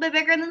butt's a little bit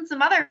bigger than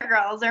some other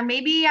girls, or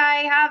maybe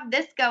I have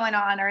this going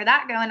on or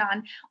that going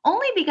on,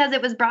 only because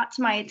it was brought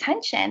to my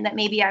attention that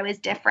maybe I was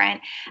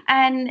different.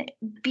 And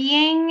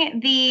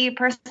being the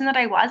person that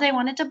I was, I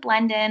wanted to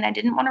blend in. I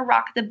didn't want to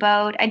rock the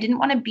boat. I didn't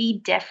want to be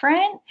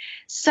different.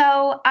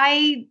 So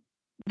I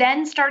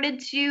then started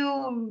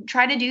to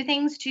try to do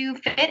things to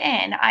fit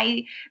in.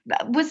 I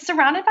was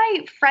surrounded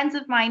by friends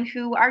of mine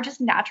who are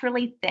just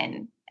naturally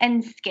thin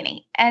and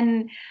skinny,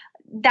 and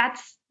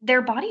that's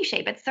their body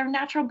shape. It's their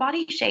natural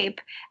body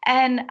shape.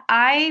 And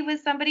I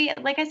was somebody,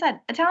 like I said,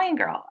 Italian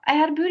girl. I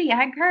had a booty,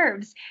 I had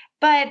curves.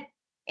 But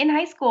in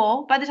high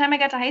school, by the time I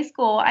got to high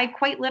school, I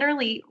quite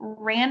literally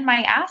ran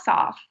my ass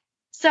off.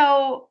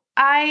 So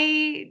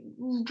I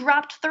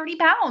dropped 30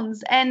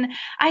 pounds, and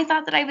I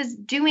thought that I was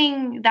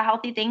doing the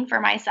healthy thing for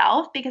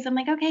myself because I'm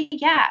like, okay,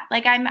 yeah,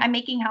 like I'm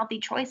making healthy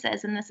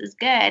choices and this is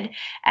good.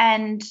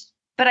 And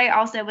but I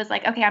also was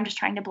like, okay, I'm just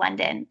trying to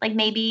blend in. Like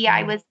maybe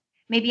I was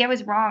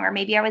wrong, or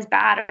maybe I was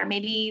bad, or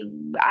maybe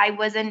I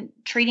wasn't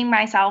treating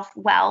myself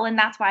well, and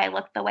that's why I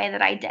looked the way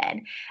that I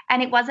did.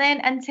 And it wasn't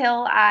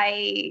until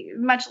I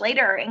much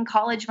later in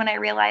college when I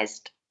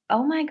realized,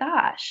 oh my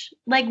gosh,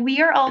 like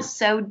we are all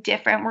so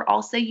different. We're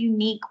all so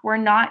unique. We're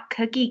not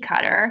cookie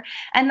cutter.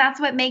 And that's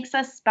what makes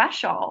us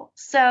special.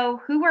 So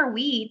who are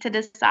we to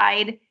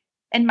decide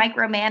and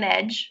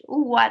micromanage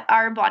what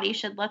our body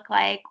should look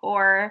like,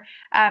 or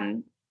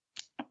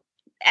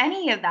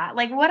any of that?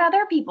 Like what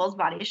other people's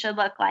bodies should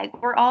look like?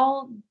 We're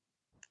all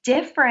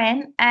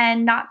different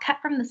and not cut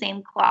from the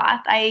same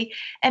cloth. I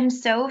am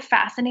so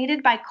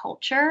fascinated by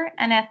culture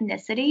and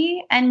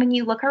ethnicity. And when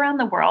you look around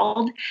the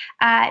world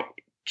at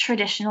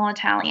traditional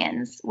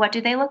Italians, what do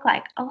they look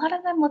like? A lot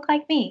of them look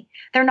like me.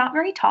 They're not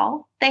very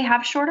tall. They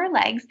have shorter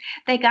legs.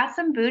 They got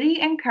some booty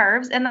and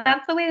curves, and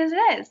that's the way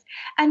it is.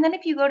 And then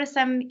if you go to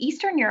some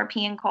Eastern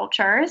European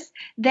cultures,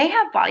 they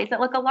have bodies that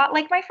look a lot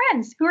like my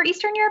friends who are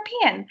Eastern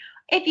European.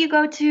 If you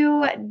go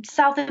to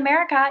South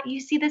America,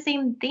 you see the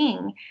same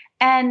thing.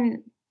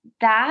 And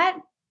that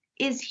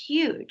is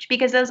huge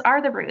because those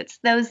are the roots.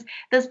 Those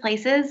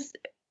places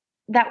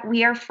that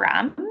we are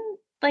from,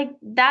 like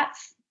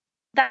that's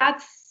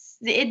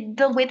it,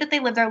 the way that they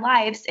live their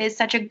lives is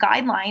such a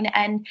guideline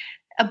and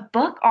a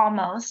book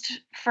almost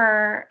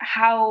for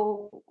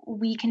how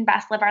we can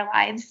best live our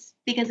lives,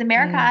 because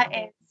America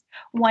is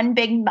one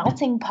big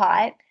melting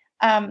pot.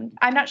 I'm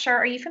not sure.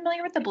 Are you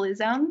familiar with the Blue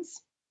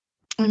Zones?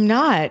 I'm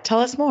not. Tell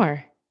us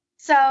more.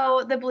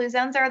 So the Blue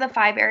Zones are the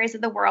 5 areas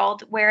of the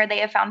world where they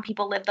have found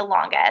people live the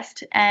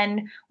longest,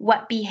 and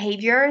what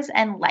behaviors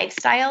and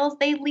lifestyles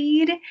they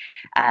lead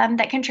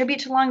that contribute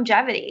to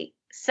longevity.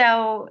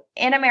 So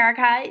in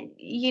America,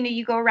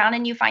 you go around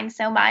and you find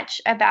so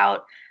much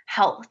about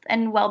health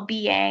and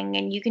well-being,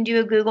 and you can do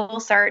a Google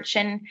search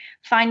and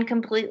find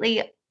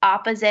completely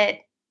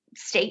opposite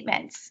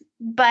statements.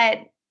 But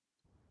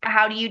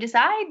how do you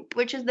decide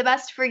which is the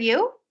best for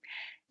you?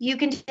 You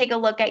can take a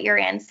look at your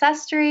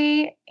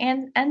ancestry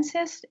and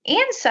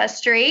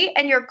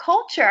your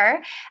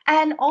culture,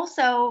 and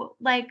also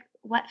like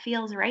what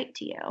feels right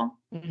to you.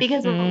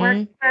 Because what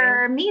works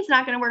for me is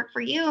not going to work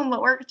for you, and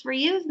what works for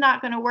you is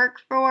not going to work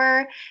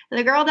for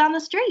the girl down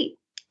the street.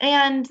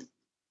 And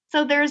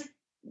so there's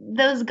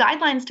those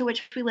guidelines to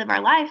which we live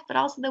our life, but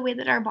also the way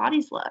that our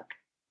bodies look.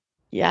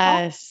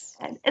 Yes.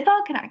 It's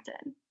all connected.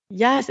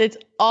 Yes, it's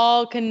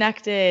all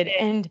connected.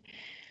 And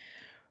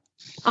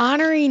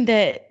honoring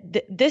that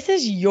this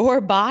is your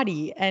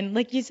body, and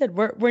like you said,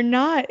 we're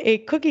not a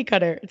cookie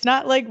cutter. It's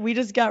not like we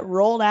just got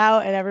rolled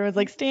out and everyone's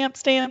like stamp,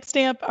 stamp,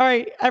 stamp. All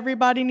right,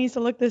 everybody needs to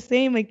look the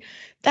same. Like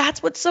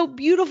that's what's so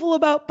beautiful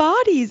about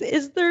bodies,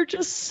 is they're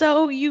just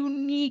so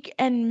unique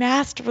and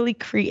masterfully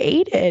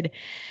created.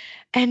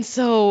 And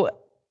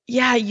so,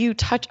 yeah, you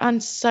touch on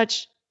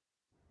such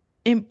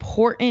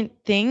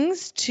important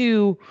things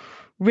to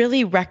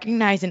really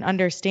recognize and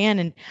understand.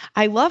 And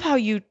I love how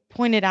you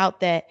pointed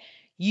out that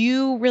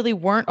you really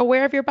weren't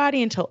aware of your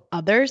body until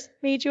others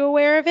made you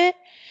aware of it.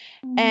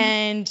 Mm-hmm.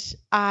 And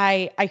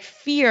I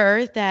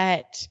fear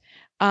that,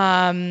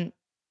 and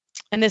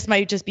this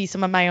might just be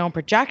some of my own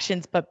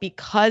projections, but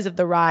because of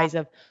the rise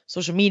of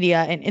social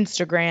media and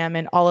Instagram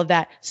and all of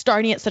that,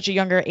 starting at such a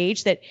younger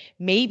age, that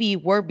maybe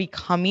we're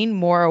becoming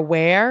more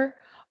aware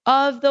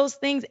of those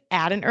things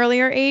at an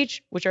earlier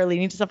age, which are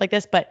leading to stuff like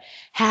this, but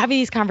have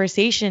these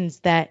conversations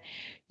that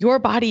your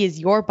body is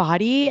your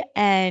body,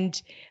 and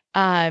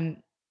um,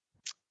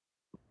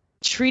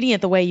 treating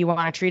it the way you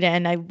want to treat it.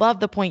 And I love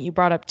the point you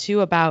brought up too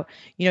about,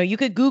 you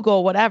could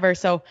Google whatever.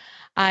 So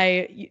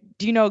do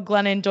you know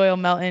Glennon Doyle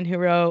Melton, who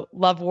wrote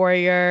Love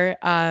Warrior?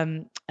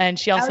 And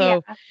she Oh yeah.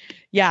 also,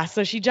 yeah,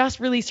 so she just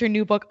released her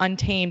new book,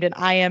 Untamed, and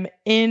I am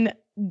in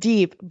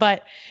deep,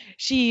 but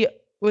she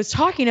was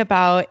talking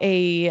about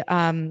a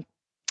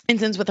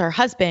instance with her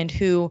husband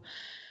who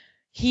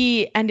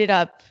he ended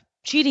up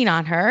cheating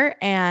on her,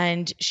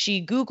 and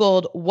she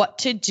Googled what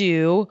to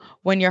do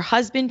when your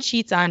husband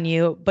cheats on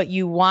you, but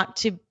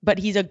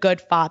he's a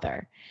good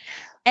father.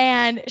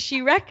 And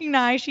she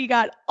recognized she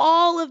got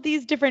all of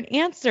these different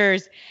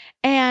answers.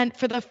 And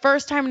for the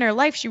first time in her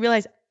life, she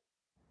realized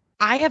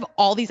I have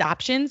all these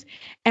options,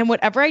 and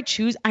whatever I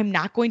choose, I'm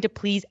not going to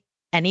please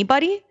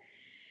anybody.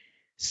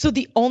 So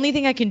the only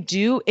thing I can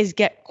do is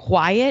get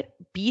quiet,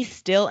 be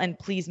still, and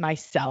please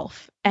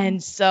myself.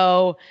 And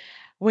so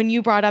when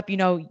you brought up,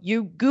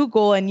 you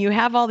Google and you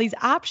have all these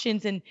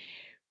options, and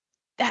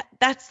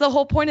that's the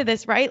whole point of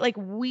this, right? Like,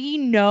 we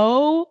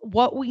know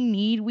what we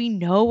need, we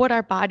know what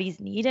our bodies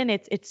need, and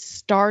it's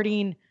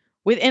starting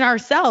within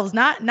ourselves,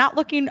 not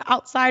looking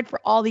outside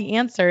for all the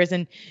answers,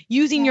 and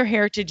using Yeah. your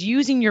heritage,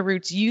 using your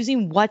roots,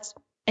 using what's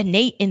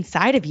innate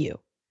inside of you.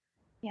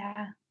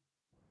 Yeah.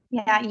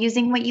 Yeah,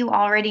 using what you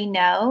already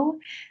know,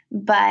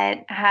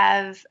 but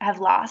have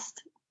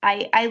lost.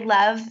 I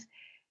love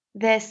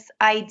this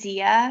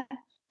idea,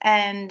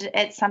 and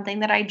it's something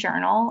that I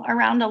journal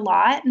around a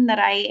lot and that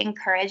I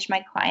encourage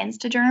my clients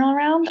to journal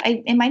around.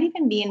 It might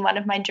even be in one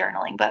of my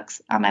journaling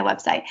books on my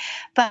website,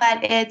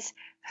 but it's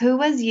who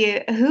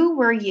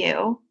were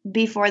you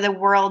before the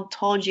world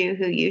told you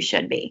who you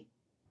should be?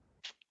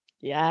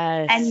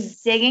 Yes.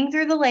 And digging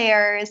through the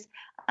layers,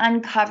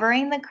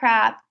 uncovering the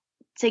crap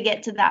to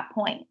get to that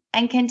point,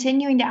 and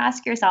continuing to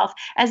ask yourself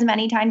as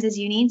many times as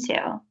you need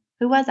to,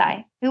 who was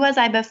I? Who was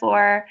I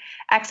before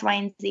X, Y,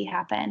 and Z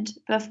happened,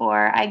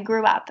 before I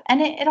grew up?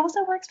 And it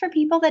also works for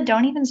people that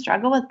don't even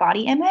struggle with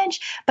body image,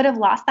 but have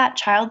lost that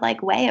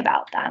childlike way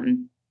about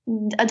them.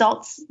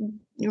 Adults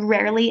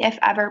rarely, if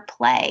ever,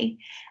 play.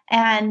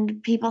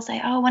 And people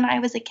say, oh, when I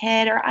was a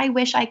kid, or I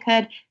wish I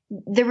could.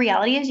 The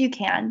reality is you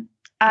can.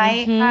 I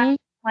have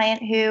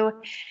client who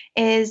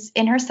is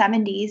in her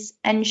 70s,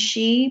 and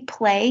she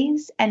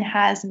plays and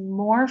has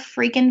more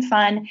freaking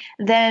fun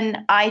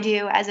than I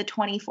do as a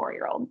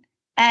 24-year-old.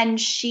 And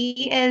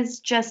she is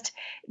just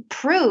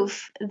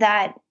proof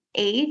that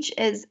age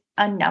is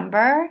a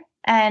number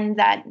and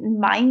that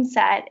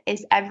mindset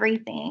is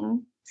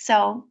everything.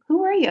 So, who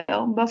were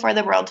you before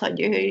the world told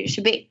you who you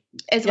should be?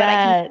 Is what I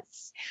can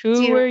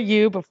Who do. were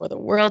you before the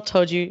world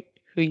told you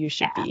who you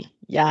should be?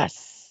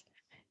 Yes.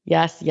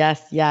 Yes,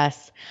 yes,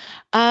 yes.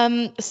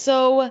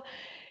 So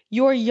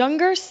your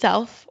younger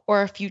self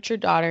or a future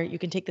daughter, you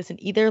can take this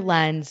in either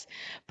lens,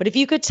 but if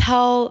you could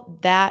tell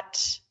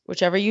that,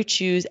 whichever you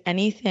choose,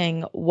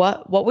 anything,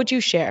 what would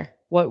you share?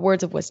 What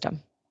words of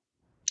wisdom?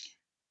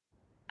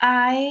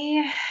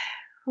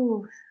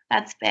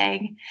 That's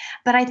big.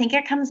 But I think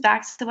it comes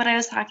back to what I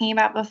was talking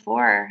about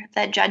before,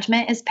 that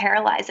judgment is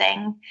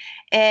paralyzing.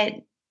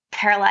 It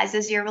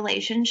paralyzes your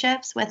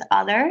relationships with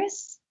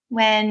others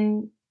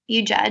when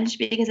you judge,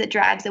 because it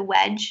drives a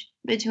wedge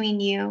between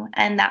you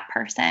and that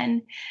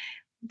person.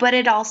 But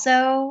it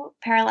also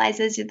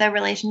paralyzes the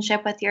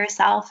relationship with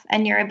yourself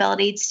and your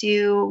ability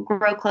to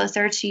grow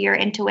closer to your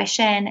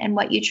intuition and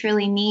what you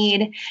truly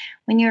need.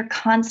 When you're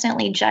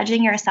constantly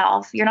judging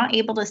yourself, you're not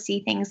able to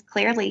see things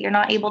clearly. You're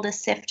not able to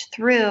sift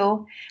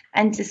through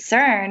and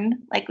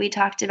discern, like we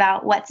talked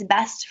about, what's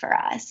best for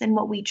us and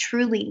what we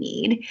truly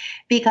need,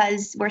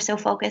 because we're so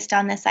focused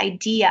on this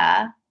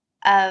idea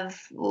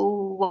of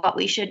what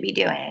we should be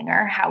doing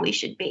or how we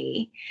should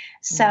be.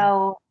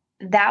 So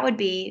that would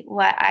be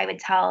what I would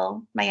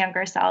tell my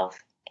younger self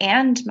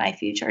and my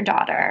future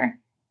daughter,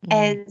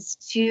 is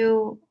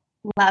to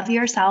love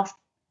yourself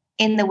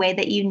in the way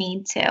that you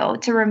need to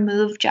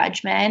remove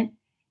judgment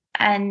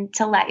and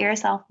to let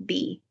yourself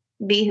be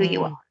who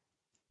you are.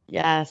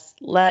 Yes,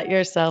 let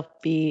yourself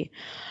be.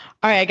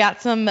 All right, I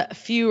got some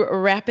few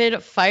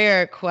rapid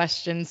fire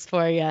questions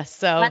for you.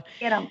 So Let's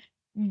get them.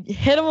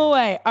 Hit them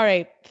away. All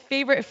right,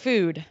 favorite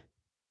food?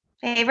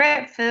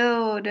 Favorite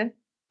food?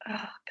 Oh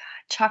God,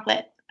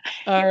 chocolate.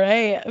 All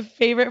right,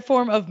 favorite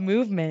form of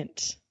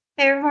movement?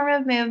 Favorite form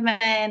of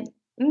movement?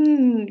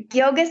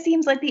 Yoga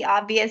seems like the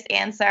obvious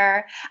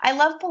answer. I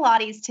love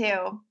Pilates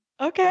too.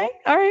 Okay,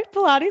 all right,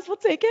 Pilates, we'll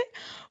take it.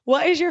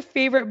 What is your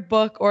favorite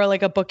book, or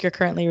like a book you're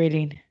currently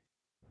reading?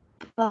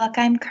 Book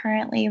I'm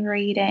currently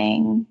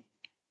reading.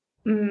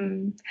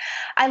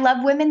 I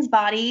love Women's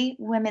Body,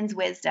 Women's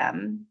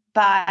Wisdom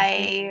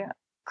by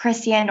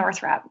Christiane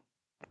Northrup.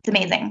 It's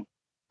amazing.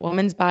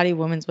 Woman's Body,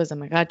 Woman's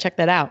Wisdom. I gotta check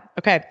that out.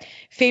 Okay.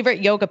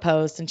 Favorite yoga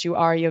pose, since you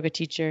are a yoga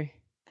teacher?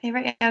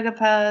 Favorite yoga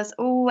pose?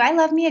 Oh, I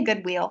love me a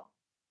good wheel.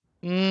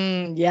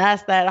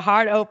 Yes, that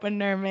heart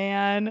opener,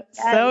 man.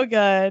 Yes. So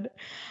good.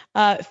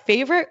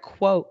 Favorite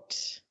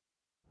quote?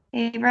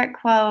 Favorite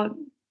quote.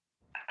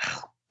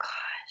 Oh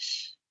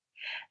gosh.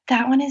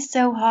 That one is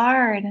so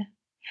hard.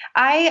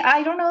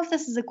 I don't know if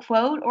this is a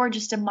quote or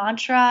just a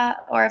mantra,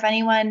 or if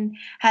anyone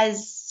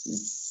has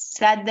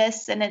said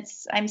this and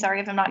I'm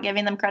sorry if I'm not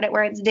giving them credit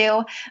where it's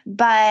due,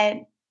 but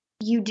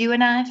you do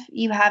enough,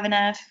 you have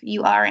enough,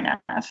 you are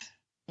enough.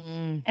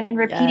 And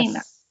repeating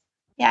that.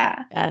 Yes.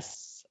 Yeah.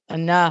 Yes.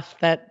 Enough.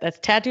 That's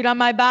tattooed on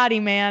my body,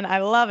 man. I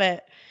love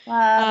it.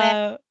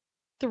 Love it.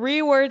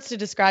 3 words to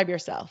describe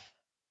yourself.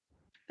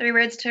 3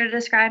 words to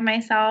describe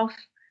myself.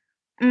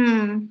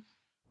 Mm.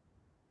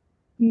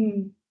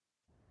 Mm.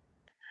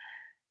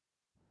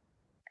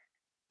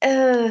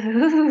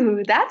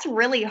 That's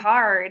really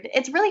hard.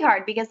 It's really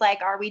hard because,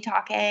 like, are we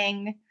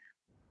talking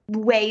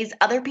ways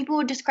other people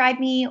would describe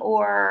me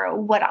or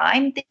what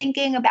I'm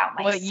thinking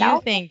about What you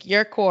myself? think,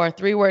 your core,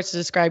 3 words to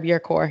describe your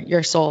core,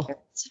 your soul.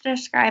 To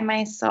describe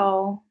my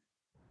soul.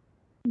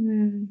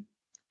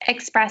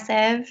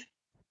 Expressive,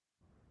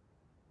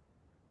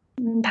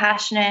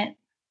 passionate,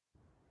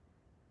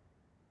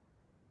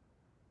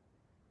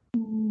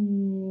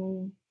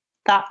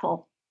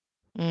 thoughtful.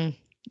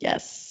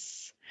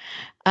 Yes.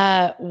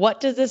 What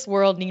does this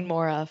world need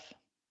more of?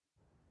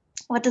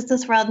 What does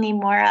this world need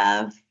more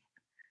of?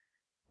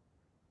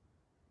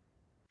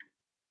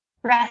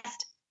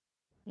 Rest,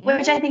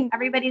 which I think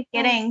everybody's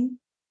getting.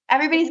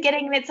 Everybody's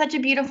getting, and it's such a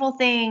beautiful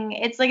thing.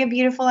 It's like a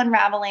beautiful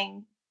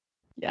unraveling.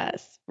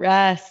 Yes,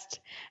 rest.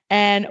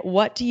 And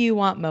what do you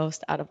want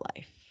most out of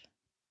life?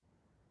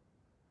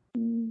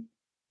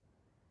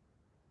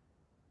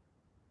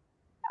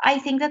 I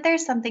think that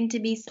there's something to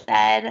be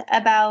said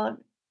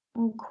about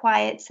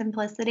quiet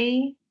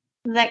simplicity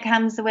that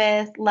comes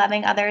with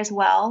loving others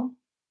well.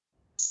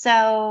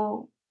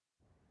 So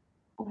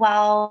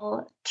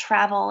while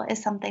travel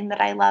is something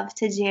that I love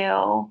to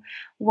do,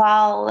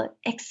 while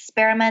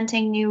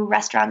experimenting new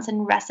restaurants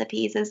and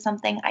recipes is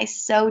something I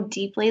so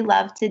deeply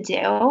love to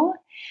do,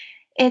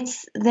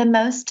 it's the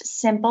most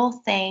simple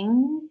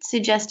thing to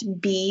just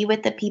be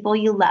with the people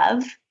you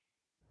love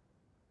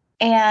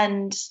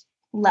and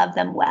love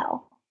them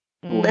well.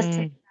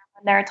 Listening to them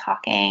when they're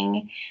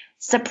talking,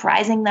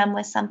 surprising them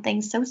with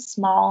something so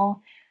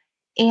small,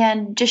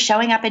 and just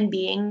showing up and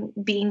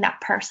being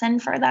that person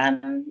for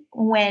them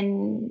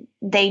when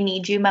they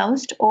need you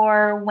most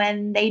or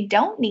when they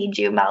don't need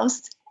you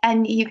most,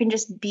 and you can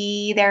just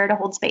be there to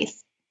hold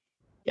space.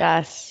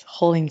 Yes,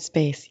 holding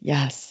space.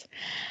 Yes.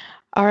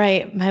 All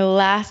right, my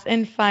last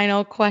and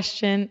final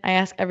question I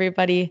ask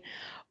everybody,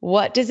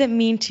 what does it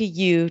mean to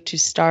you to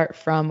start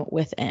from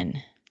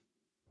within?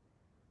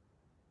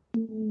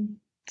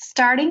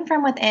 Starting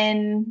from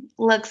within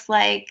looks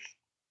like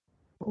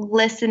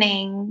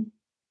listening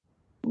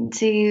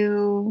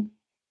to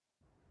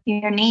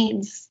your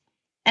needs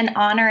and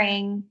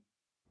honoring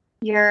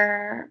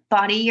your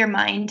body, your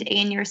mind,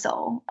 and your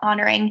soul,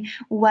 honoring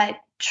what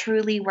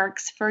truly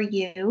works for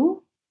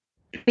you.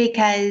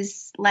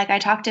 Because, like I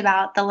talked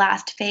about, the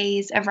last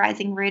phase of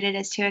Rising Rooted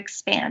is to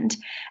expand.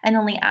 And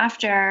only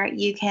after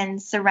you can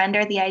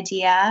surrender the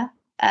idea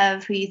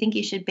of who you think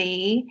you should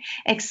be,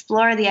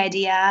 explore the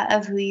idea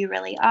of who you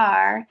really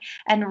are,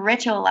 and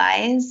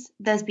ritualize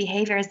those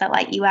behaviors that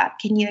light you up,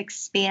 can you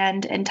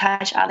expand and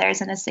touch others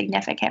in a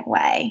significant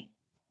way.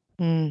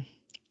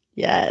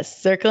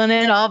 Yes, circling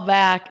it all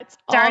back. It's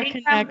all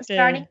connected.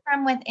 Starting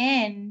from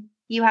within,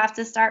 you have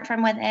to start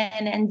from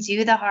within and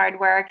do the hard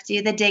work,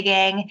 do the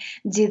digging,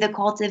 do the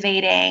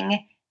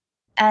cultivating,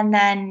 and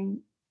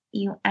then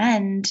you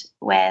end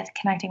with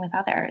connecting with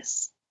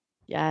others.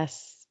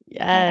 Yes.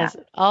 Yeah.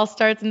 It all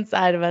starts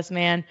inside of us,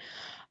 man.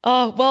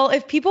 Oh, well,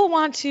 if people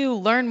want to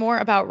learn more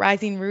about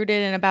Rising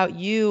Rooted and about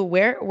you,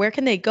 where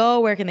can they go?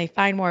 Where can they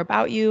find more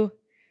about you?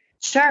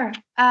 Sure.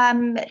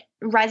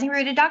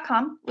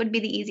 Risingrooted.com would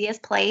be the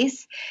easiest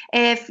place.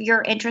 If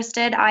you're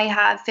interested, I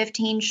have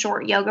 15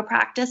 short yoga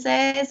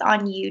practices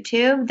on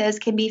YouTube. Those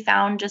can be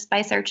found just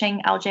by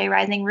searching LJ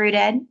Rising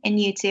Rooted in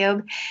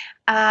YouTube.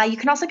 You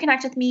can also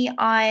connect with me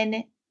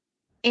on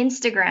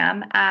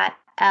Instagram at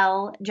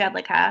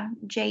Jedlicka,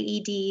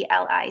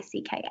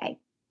 Jedlicka.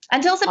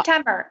 Until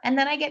September, and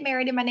then I get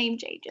married and my name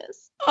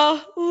changes.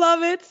 Oh,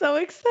 love it. So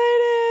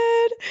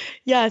excited.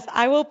 Yes,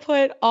 I will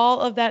put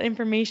all of that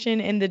information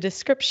in the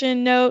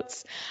description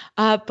notes.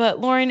 But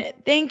Lauren,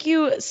 thank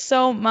you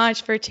so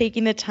much for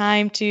taking the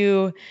time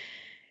to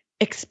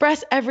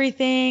express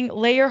everything,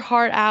 lay your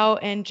heart out,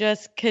 and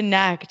just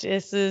connect.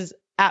 This is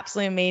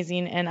absolutely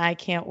amazing, and I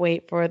can't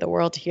wait for the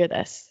world to hear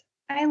this.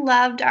 I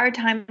loved our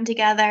time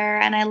together,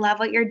 and I love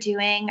what you're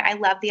doing. I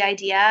love the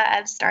idea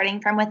of starting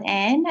from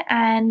within,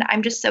 and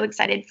I'm just so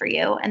excited for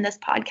you and this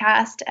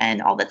podcast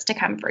and all that's to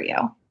come for you.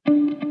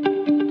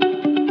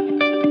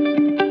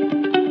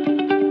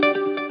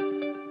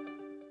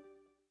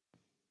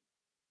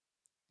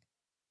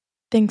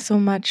 Thanks so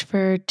much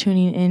for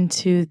tuning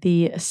into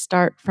the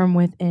Start From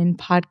Within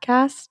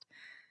podcast.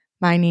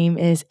 My name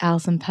is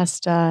Allison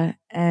Pesta,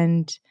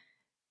 and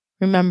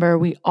remember,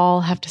 we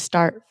all have to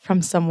start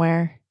from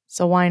somewhere,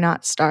 so why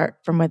not start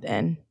from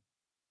within?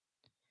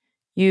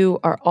 You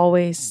are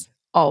always,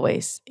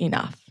 always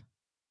enough.